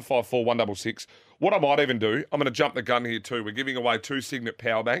 154 166. What I might even do, I'm going to jump the gun here too. We're giving away 2 Signet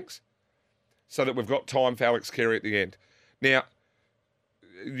power banks so that we've got time for Alex Carey at the end. Now,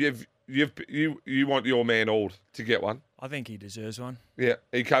 you want your man Ald to get one. I think he deserves one. Yeah,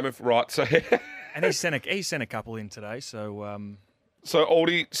 he came in right. So and he sent a couple in today. So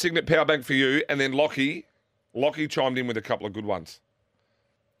Aldy, Signet power bank for you, and then Lockie chimed in with a couple of good ones.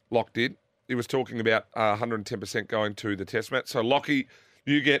 Lock did. He was talking about 110% going to the test match. So Lockie,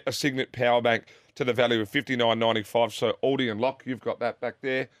 you get a Signet power bank to the value of $59.95. So Aldy and Lock, you've got that back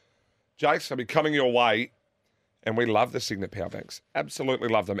there. Jace, I'll be coming your way. And we love the Signet power banks. Absolutely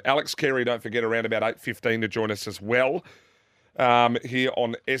love them. Alex Carey, don't forget, around about 8:15 to join us as well here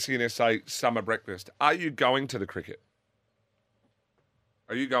on SENSA Summer Breakfast. Are you going to the cricket?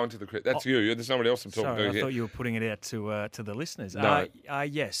 Are you going to the cricket? That's you. There's nobody else I'm talking to I here. thought you were putting it out to the listeners. No.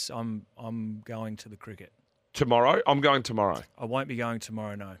 Yes, I'm going to the cricket. Tomorrow? I'm going tomorrow. I won't be going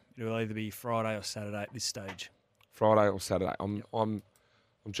tomorrow, no. It'll either be Friday or Saturday at this stage. Friday or Saturday. I'm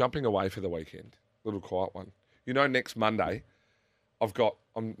jumping away for the weekend. Little quiet one. You know, next Monday, I'm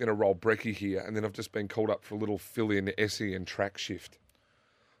going to roll brekkie here, and then I've just been called up for a little fill-in SEN track shift.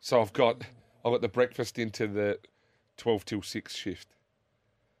 So I've got the breakfast into the 12 till 6 shift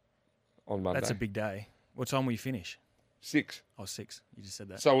on Monday. That's a big day. What time will you finish? 6. Oh, 6. You just said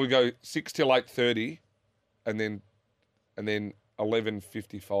that. So we go 6 till 8:30, and then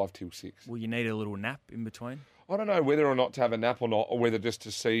 11:55 till 6. Will you need a little nap in between? I don't know whether or not to have a nap or not, or whether just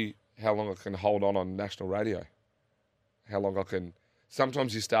to see how long I can hold on national radio. How long I can...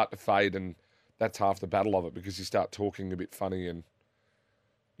 Sometimes you start to fade, and that's half the battle of it, because you start talking a bit funny and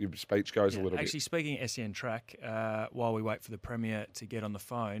your speech goes a little bit. Actually, speaking SEN track, while we wait for the Premier to get on the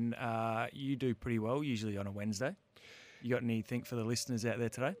phone, you do pretty well, usually on a Wednesday. You got anything for the listeners out there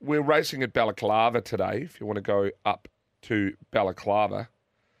today? We're racing at Balaclava today, if you want to go up to Balaclava.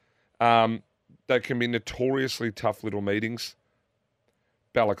 They can be notoriously tough little meetings,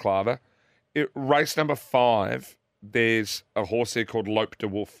 Balaclava. Race number 5, there's a horse there called Lope de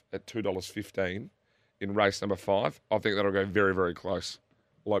Wolf at $2.15 in race number 5. I think that'll go very, very close,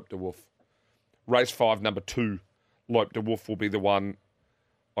 Lope de Wolf. Race 5, number 2, Lope de Wolf will be the one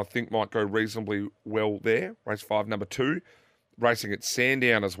I think might go reasonably well there. Race 5, number 2. Racing at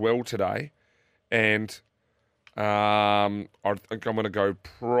Sandown as well today. And I think I'm going to go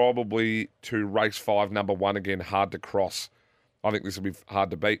probably to race 5, number 1 again, Hard to Cross. I think this will be hard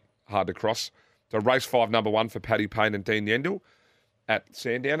to beat, hard to cross. So race 5, number 1 for Paddy Payne and Dean Yendall at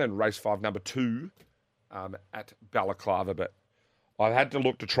Sandown, and race 5, number 2 at Balaclava. But I've had to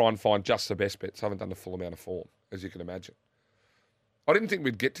look to try and find just the best bets. I haven't done the full amount of form, as you can imagine. I didn't think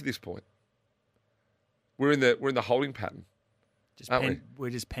we'd get to this point. We're in the holding pattern, aren't we? We're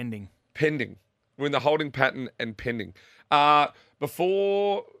just pending. Pending. We're in the holding pattern and pending.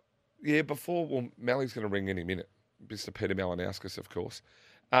 Before, well, Mally's going to ring any minute. Mr. Peter Malinauskas, of course.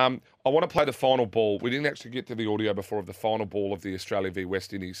 I want to play the final ball. We didn't actually get to the audio before of the final ball of the Australia v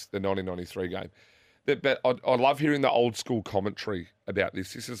West Indies, the 1993 game. But I love hearing the old school commentary about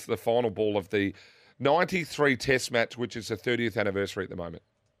this. This is the final ball of the 93 Test match, which is the 30th anniversary at the moment.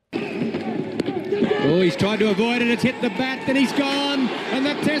 Oh, he's tried to avoid it. It's hit the bat, and he's gone. And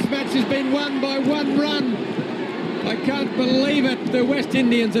that test match has been won by 1 run. I can't believe it. The West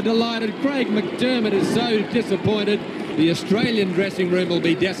Indians are delighted. Craig McDermott is so disappointed. The Australian dressing room will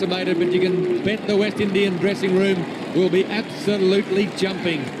be decimated, but you can bet the West Indian dressing room will be absolutely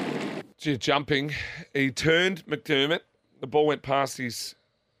jumping. Gee, jumping. He turned McDermott. The ball went past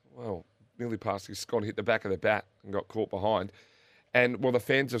nearly past his scon, hit the back of the bat and got caught behind. And, well, the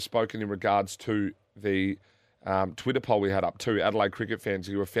fans have spoken in regards to the Twitter poll we had up too. Adelaide cricket fans,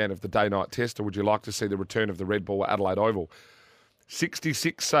 are you a fan of the day-night test, or would you like to see the return of the red ball at Adelaide Oval?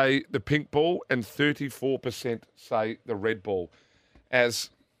 66 say the pink ball and 34% say the red ball. As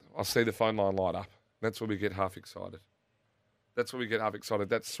I see the phone line light up, that's where we get half excited. That's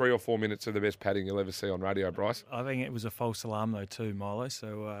That's 3 or 4 minutes of the best padding you'll ever see on radio, Bryce. I think it was a false alarm, though, too, Milo,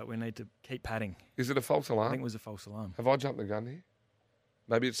 so we need to keep padding. Is it a false alarm? I think it was a false alarm. Have I jumped the gun here?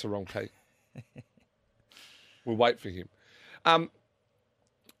 Maybe it's the wrong Pete. We'll wait for him. I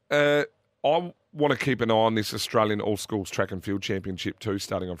want to keep an eye on this Australian All-Schools Track and Field Championship too,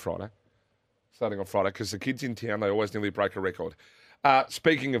 starting on Friday, because the kids in town, they always nearly break a record.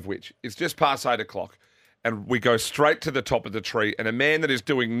 Speaking of which, it's just past 8 o'clock, and we go straight to the top of the tree, and a man that is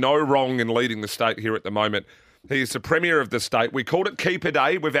doing no wrong in leading the state here at the moment. He is the Premier of the state. We called it Keeper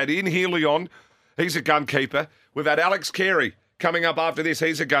Day. We've had Ian Healy on. He's a gun keeper. We've had Alex Carey coming up after this.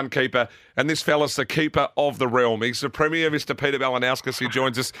 He's a gun keeper. And this fella's the keeper of the realm. He's the Premier, Mr. Peter Balanauskas, who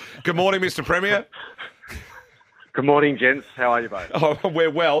joins us. Good morning, Mr. Premier. Good morning, gents. How are you both? Oh, we're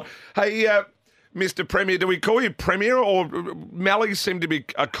well. Hey, Mr. Premier, do we call you Premier, or Mally seemed to be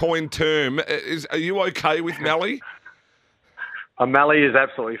a coined term? Are you okay with Mally? Mally is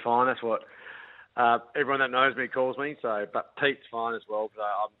absolutely fine. That's what everyone that knows me calls me. But Pete's fine as well. So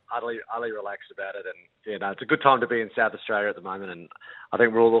I'm utterly relaxed about it. And it's a good time to be in South Australia at the moment. And I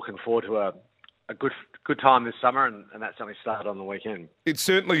think we're all looking forward to a good time this summer, and that certainly started on the weekend. It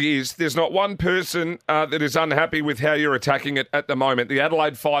certainly is. There's not one person that is unhappy with how you're attacking it at the moment. The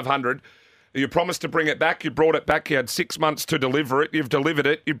Adelaide 500. You promised to bring it back. You brought it back. You had 6 months to deliver it. You've delivered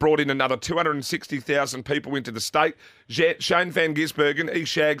it. You brought in another 260,000 people into the state. Shane Van Gisbergen, he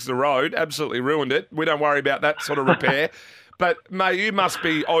shags the road. Absolutely ruined it. We don't worry about that sort of repair. But, mate, you must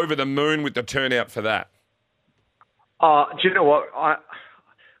be over the moon with the turnout for that. Do you know what?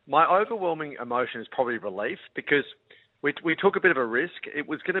 My overwhelming emotion is probably relief, because we took a bit of a risk. It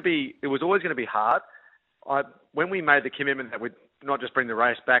was always going to be hard. When we made the commitment that we'd not just bring the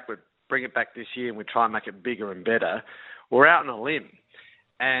race back, we'd bring it back this year and we try and make it bigger and better, we're out on a limb.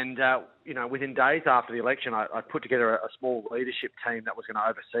 And, within days after the election, I put together a small leadership team that was going to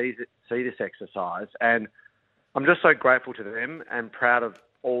oversee this exercise. And I'm just so grateful to them and proud of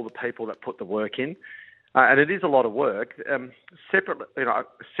all the people that put the work in. And it is a lot of work,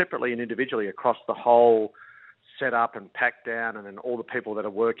 separately and individually across the whole setup and pack down, and then all the people that are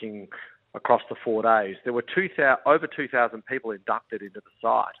working across the 4 days. There were over 2,000 people inducted into the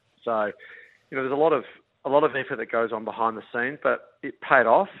site. So, there's a lot of effort that goes on behind the scenes, but it paid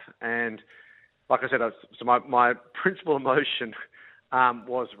off. And like I said, my principal emotion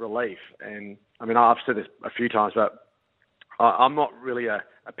was relief. And I mean, I've said this a few times, but I'm not really a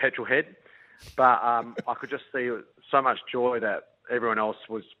petrol head, but I could just see so much joy that everyone else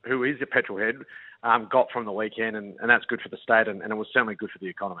who is a petrol head got from the weekend, and that's good for the state, and it was certainly good for the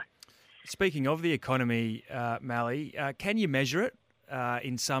economy. Speaking of the economy, Mally, can you measure it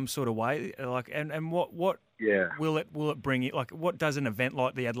in some sort of way? And what will it bring? What does an event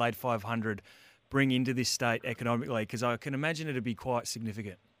like the Adelaide 500 bring into this state economically? Because I can imagine it'd be quite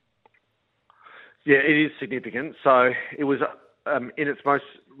significant. Yeah, it is significant. So it was in its most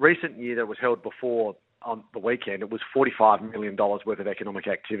recent year that was held before on the weekend. It was $45 million worth of economic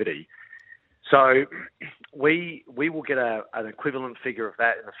activity. So we will get an equivalent figure of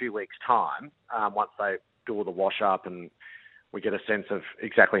that in a few weeks' time once they do all the wash up and we get a sense of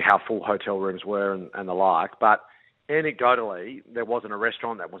exactly how full hotel rooms were and the like. But anecdotally, there wasn't a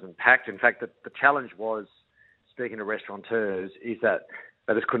restaurant that wasn't packed. In fact, the challenge was, speaking to restaurateurs, is that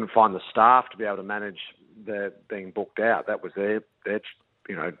they just couldn't find the staff to be able to manage their being booked out. That was their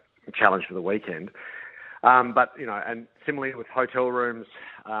challenge for the weekend. But and similarly with hotel rooms,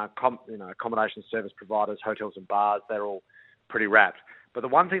 accommodation service providers, hotels and bars, they're all pretty wrapped. But the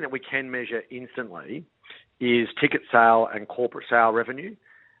one thing that we can measure instantly is ticket sale and corporate sale revenue,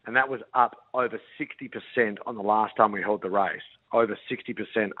 and that was up over 60% on the last time we held the race, over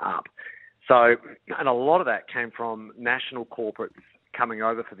 60% up. So, and a lot of that came from national corporates coming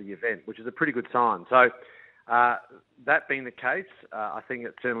over for the event, which is a pretty good sign. So, that being the case, I think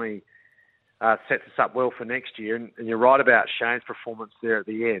it certainly sets us up well for next year. And you're right about Shane's performance there at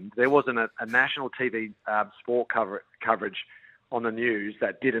the end. There wasn't a national TV sport coverage on the news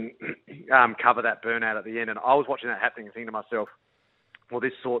that didn't cover that burnout at the end. And I was watching that happening and thinking to myself, well,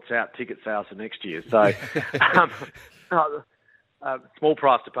 this sorts out ticket sales for next year. So small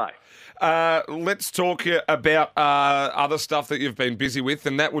price to pay. Let's talk about other stuff that you've been busy with,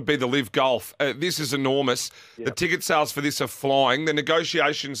 and that would be the Live Golf. This is enormous. Yep. The ticket sales for this are flying. The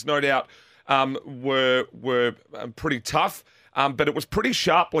negotiations, no doubt, were pretty tough, but it was pretty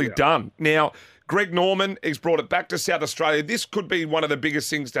sharply done. Now, Greg Norman, he's brought it back to South Australia. This could be one of the biggest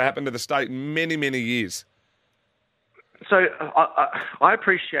things to happen to the state in many, many years. So I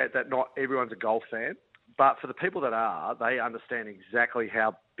appreciate that not everyone's a golf fan, but for the people that are, they understand exactly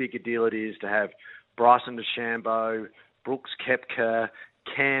how big a deal it is to have Bryson DeChambeau, Brooks Koepka,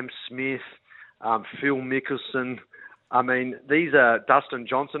 Cam Smith, Phil Mickelson. I mean, these are Dustin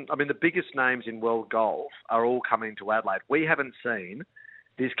Johnson. I mean, the biggest names in world golf are all coming to Adelaide. We haven't seen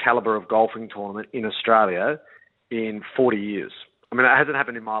this calibre of golfing tournament in Australia in 40 years. I mean, it hasn't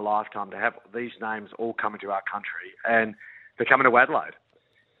happened in my lifetime to have these names all coming to our country, and they're coming to Adelaide.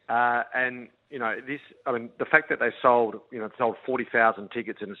 And, you know, the fact that they sold 40,000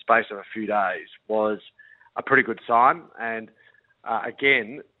 tickets in the space of a few days was a pretty good sign. And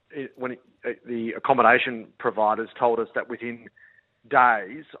again, the accommodation providers told us that within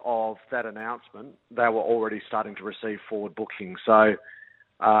days of that announcement, they were already starting to receive forward bookings. So,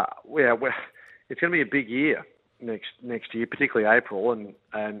 it's going to be a big year next year, particularly April, and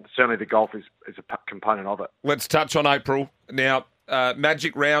certainly the golf is a component of it. Let's touch on April now.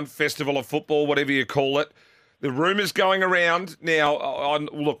 Magic Round, Festival of Football, whatever you call it. The rumours going around now.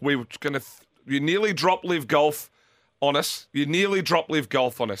 Look, you nearly dropped Live Golf on us.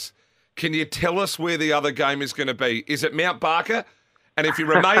 Can you tell us where the other game is going to be? Is it Mount Barker? And if you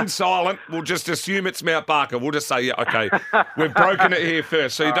remain silent, we'll just assume it's Mount Barker. We'll just say, yeah, okay, we've broken it here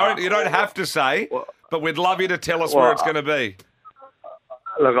first. So you don't have to say, but we'd love you to tell us where it's going to be.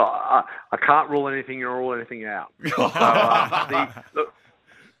 Look, I can't rule anything in or rule anything out.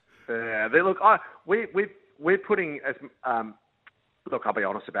 We're putting as I'll be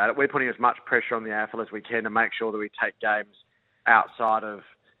honest about it. We're putting as much pressure on the AFL as we can to make sure that we take games outside of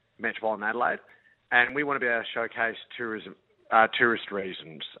Metropolitan Adelaide, and we want to be able to showcase tourist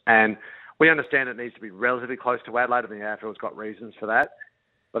reasons. And we understand it needs to be relatively close to Adelaide, and the AFL's got reasons for that.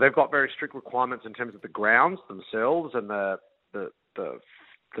 But they've got very strict requirements in terms of the grounds themselves and the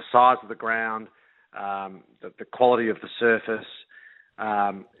size of the ground, the quality of the surface.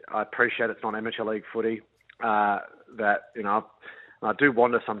 I appreciate it's not amateur league footy. I do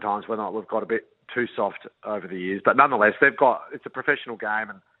wonder sometimes whether or not we've got a bit too soft over the years. But nonetheless, it's a professional game,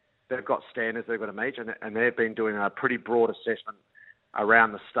 and they've got standards they've got to meet, and they've been doing a pretty broad assessment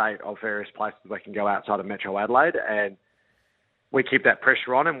around the state of various places they can go outside of Metro Adelaide, and we keep that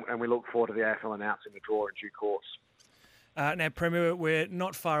pressure on, and we look forward to the AFL announcing the draw in due course. Now, Premier, we're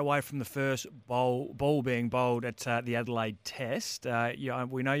not far away from the first ball being bowled at the Adelaide Test.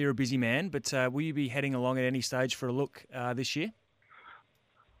 We know you're a busy man, but will you be heading along at any stage for a look this year?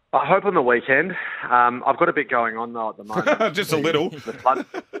 I hope on the weekend. I've got a bit going on though at the moment. Just a little. The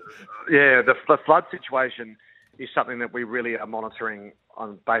flood situation is something that we really are monitoring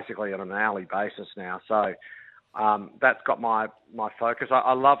basically on an hourly basis now. So that's got my focus.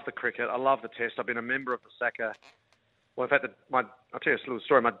 I love the cricket. I love the Test. I've been a member of the SACA. Well, in fact, I'll tell you a little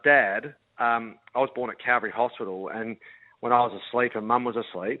story. My dad, I was born at Calvary Hospital, and when I was asleep and Mum was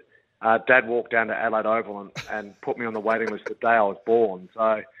asleep, Dad walked down to Adelaide Oval and put me on the waiting list the day I was born.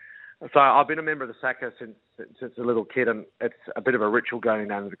 So I've been a member of the SACA since a little kid, and it's a bit of a ritual going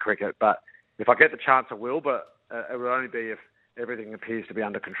down to the cricket. But if I get the chance, I will, but it will only be if everything appears to be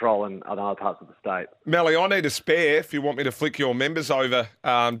under control in other parts of the state. Melly, I need a spare if you want me to flick your members over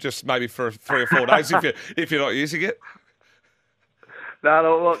just maybe for 3 or 4 days if you're not using it.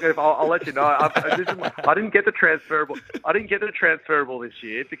 No, look, I'll let you know. I didn't get the transferable. I didn't get the transferable this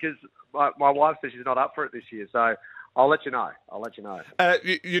year because my wife says she's not up for it this year. So I'll let you know.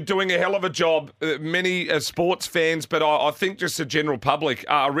 You're doing a hell of a job. Many sports fans, but I think just the general public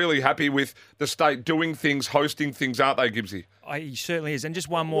are really happy with the state doing things, hosting things, aren't they, Gibbsy? He certainly is. And just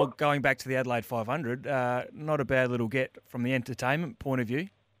one more, going back to the Adelaide 500, not a bad little get from the entertainment point of view,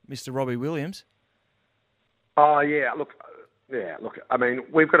 Mr. Robbie Williams. Oh, yeah. Look, I mean,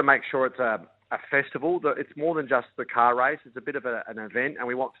 we've got to make sure it's a festival. It's more than just the car race. It's a bit of an event, and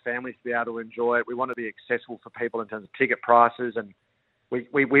we want families to be able to enjoy it. We want to be accessible for people in terms of ticket prices, and we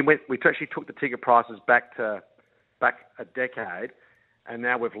actually took the ticket prices back a decade, and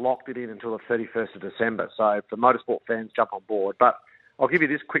now we've locked it in until the 31st of December. So the motorsport fans jump on board. But I'll give you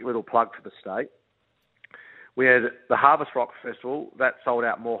this quick little plug for the state. We had the Harvest Rock Festival. That sold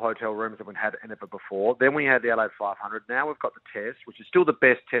out more hotel rooms than we'd had ever before. Then we had the Adelaide 500. Now we've got the Test, which is still the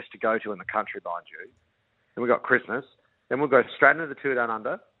best test to go to in the country, mind you. Then we've got Christmas. Then we'll go straight into the Tour Down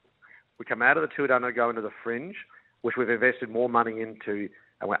Under. We come out of the Tour Down Under, go into the Fringe, which we've invested more money into,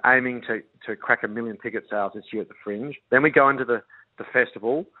 and we're aiming to crack 1 million ticket sales this year at the Fringe. Then we go into the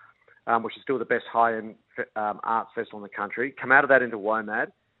festival, which is still the best high-end arts festival in the country. Come out of that into WOMAD.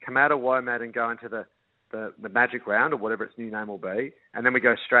 Come out of WOMAD and go into the Magic Round, or whatever its new name will be, and then we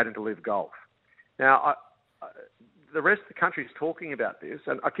go straight into Live Golf. Now, the rest of the country is talking about this,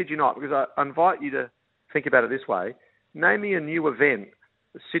 and I kid you not, because I invite you to think about it this way. Name me a new event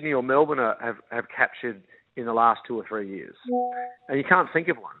that Sydney or Melbourne have captured in the last 2 or 3 years. And you can't think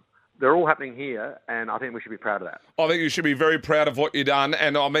of one. They're all happening here, and I think we should be proud of that. I think you should be very proud of what you've done,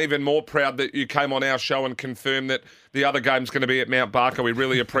 and I'm even more proud that you came on our show and confirmed that the other game's going to be at Mount Barker. We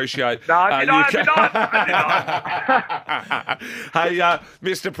really appreciate I did not. Hey,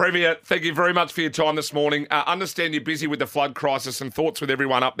 Mr. Premier, thank you very much for your time this morning. Understand you're busy with the flood crisis, and thoughts with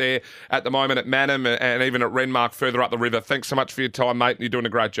everyone up there at the moment at Mannum and even at Renmark further up the river. Thanks so much for your time, mate, and you're doing a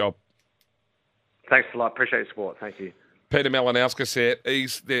great job. Thanks a lot. Appreciate your support. Thank you. Peter Malinauskas here.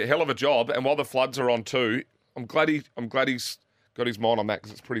 He's the hell of a job, and while the floods are on too, I'm glad he's got his mind on that,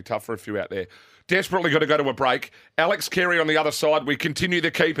 because it's pretty tough for a few out there. Desperately got to go to a break. Alex Carey on the other side. We continue the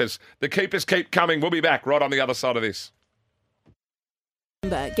keepers. The keepers keep coming. We'll be back right on the other side of this.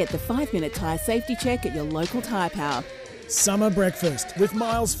 Get the 5-minute tyre safety check at your local Tyre Power. Summer Breakfast with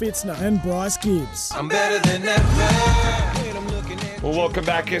Miles Fitzner and Bryce Gibbs. I'm better than that man. I'm looking at Well, welcome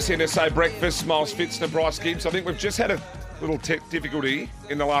back, SNSA Breakfast. Miles Fitzner, Bryce Gibbs. I think we've just had a little tech difficulty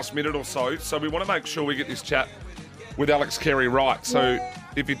in the last minute or so we want to make sure we get this chat with Alex Carey right. So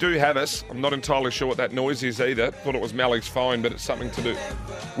if you do have us, I'm not entirely sure what that noise is either. Thought it was Mally's phone, but it's something to do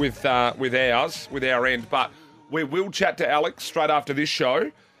with our end. But we will chat to Alex straight after this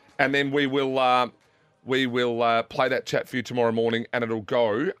show, and then we will play that chat for you tomorrow morning, and it'll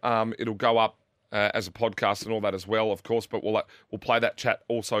go up as a podcast and all that as well, of course. But we'll play that chat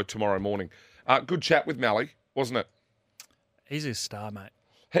also tomorrow morning. Good chat with Mally, wasn't it? He's a star, mate.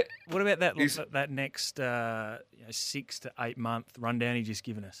 Hey, what about that next 6 to 8 month rundown he's just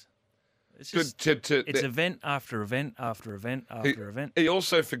given us? It's just it's event after event after event after event. He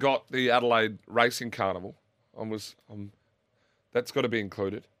also forgot the Adelaide Racing Carnival. That's got to be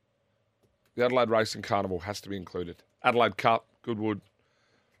included. The Adelaide Racing Carnival has to be included. Adelaide Cup, Goodwood.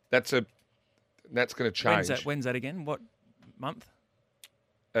 That's going to change. When's that again? What month?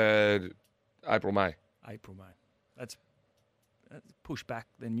 April, May. April, May. That's pushed back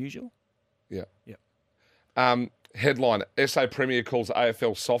than usual. Yeah. Yeah. Headline, SA Premier calls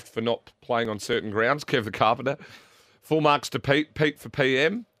AFL soft for not playing on certain grounds. Kev the Carpenter. Full marks to Pete. Pete for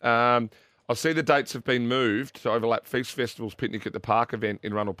PM. I see the dates have been moved to overlap Feast Festival's picnic at the park event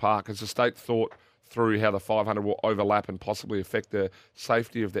in Rundle Park. Has the state thought through how the 500 will overlap and possibly affect the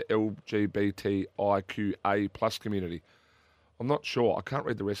safety of the LGBTIQA plus community? I'm not sure. I can't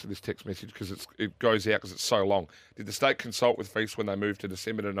read the rest of this text message because it goes out because it's so long. Did the state consult with Feast when they moved to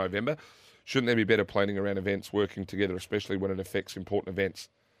December to November? Shouldn't there be better planning around events working together, especially when it affects important events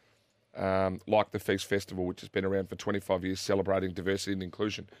like the Feast Festival, which has been around for 25 years, celebrating diversity and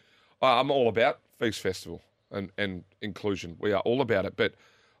inclusion? I'm all about Feast Festival and inclusion. We are all about it, but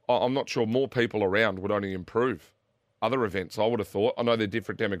I'm not sure more people around would only improve other events, I would have thought. I know they're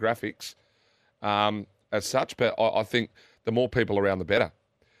different demographics as such, but I think the more people around, the better.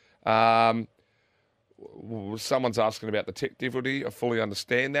 Someone's asking about the tech difficulty. I fully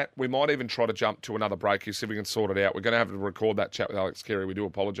understand that. We might even try to jump to another break here, see if we can sort it out. We're going to have to record that chat with Alex Carey. We do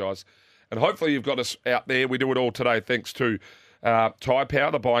apologise. And hopefully you've got us out there. We do it all today thanks to Tyre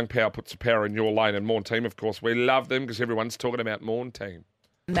Power. The buying power puts the power in your lane. And Morn Team, of course. We love them because everyone's talking about Morn Team.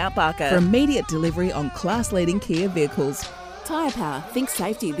 Mount Barker for immediate delivery on class-leading Kia vehicles. Tyre Power. Think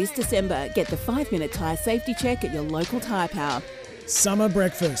safety this December. Get the 5-minute tyre safety check at your local Tyre Power. Summer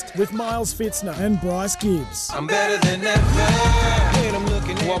Breakfast with Miles Fitzner and Bryce Gibbs. I'm better than that man. I'm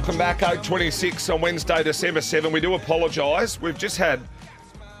looking at Welcome back, 8:26 on Wednesday, December 7. We do apologise. We've just had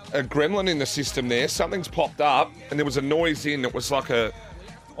a gremlin in the system there. Something's popped up and there was a noise in. It was like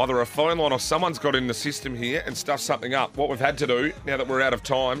either a phone line or someone's got in the system here and stuffed something up. What we've had to do, now that we're out of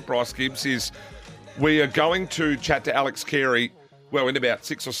time, Bryce Gibbs, is we are going to chat to Alex Carey, well, in about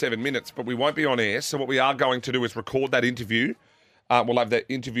 6 or 7 minutes, but we won't be on air. So what we are going to do is record that interview. We'll have that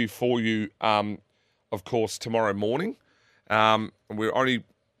interview for you, of course, tomorrow morning. And we've only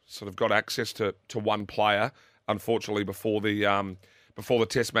sort of got access to one player, unfortunately, before the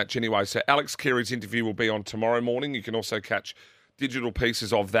test match anyway. So Alex Carey's interview will be on tomorrow morning. You can also catch digital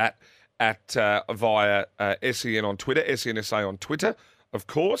pieces of that via SEN on Twitter, SENSA on Twitter, of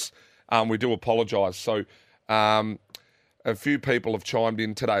course. We do apologise. So a few people have chimed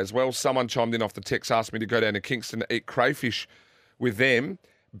in today as well. Someone chimed in off the text, asked me to go down to Kingston to eat crayfish with them,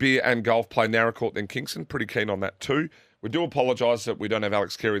 beer and golf, play Narracourt, then Kingston. Pretty keen on that too. We do apologise that we don't have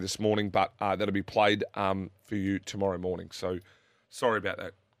Alex Carey this morning, but that'll be played for you tomorrow morning. So sorry about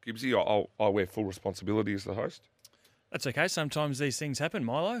that, Gibbsy. I'll wear full responsibility as the host. That's okay. Sometimes these things happen,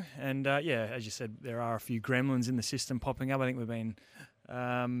 Milo. And, as you said, there are a few gremlins in the system popping up. I think we've been...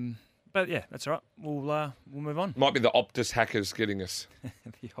 but, yeah, that's all right. We'll move on. Might be the Optus hackers getting us.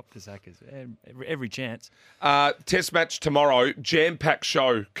 The Optus hackers. Every chance. Test match tomorrow. Jam-packed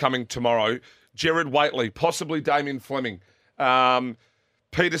show coming tomorrow. Jared Waitley, possibly Damien Fleming.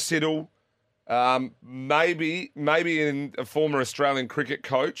 Peter Siddle, maybe a former Australian cricket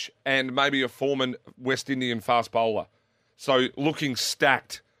coach and maybe a former West Indian fast bowler. So looking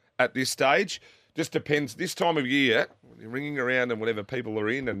stacked at this stage. Just depends. This time of year, when you're ringing around and whatever, people are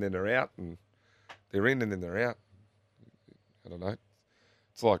in and then they're out, and they're in and then they're out. I don't know.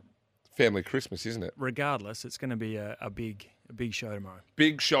 It's like family Christmas, isn't it? Regardless, it's going to be a big show tomorrow.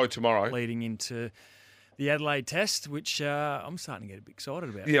 Big show tomorrow. Leading into the Adelaide Test, which I'm starting to get a bit excited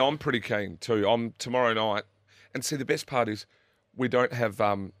about. Yeah, I'm pretty keen too. I'm tomorrow night. And see, the best part is we don't have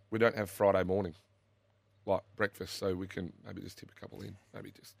Friday morning, like breakfast, so we can maybe just tip a couple in,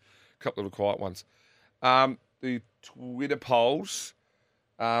 maybe just a couple of the quiet ones. The Twitter polls,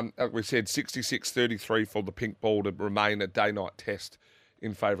 like we said, 66-33 for the pink ball to remain a day-night test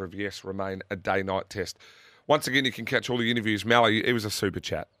in favour of yes, remain a day-night test. Once again, you can catch all the interviews. Mally, it was a super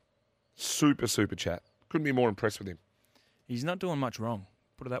chat. Super chat. Couldn't be more impressed with him. He's not doing much wrong,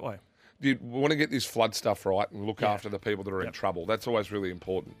 put it that way. You want to get this flood stuff right and look after the people that are in trouble. That's always really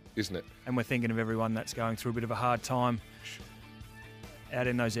important, isn't it? And we're thinking of everyone that's going through a bit of a hard time out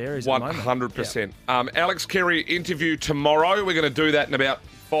in those areas at the moment. 100%. Alex Carey interview tomorrow. We're going to do that in about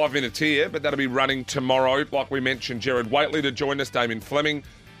 5 minutes here, but that'll be running tomorrow. Like we mentioned, Jared Waitley to join us, Damien Fleming,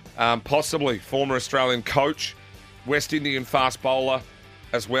 possibly former Australian coach, West Indian fast bowler,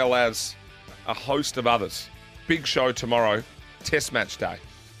 as well as a host of others. Big show tomorrow, Test match day.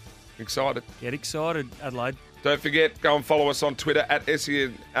 Excited? Get excited, Adelaide. Don't forget, go and follow us on Twitter at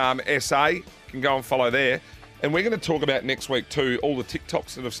SENSA. You can go and follow there. And we're going to talk about next week too, all the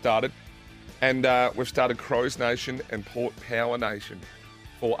TikToks that have started. And we've started Crows Nation and Port Power Nation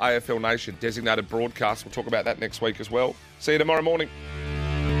for AFL Nation, designated broadcast. We'll talk about that next week as well. See you tomorrow morning.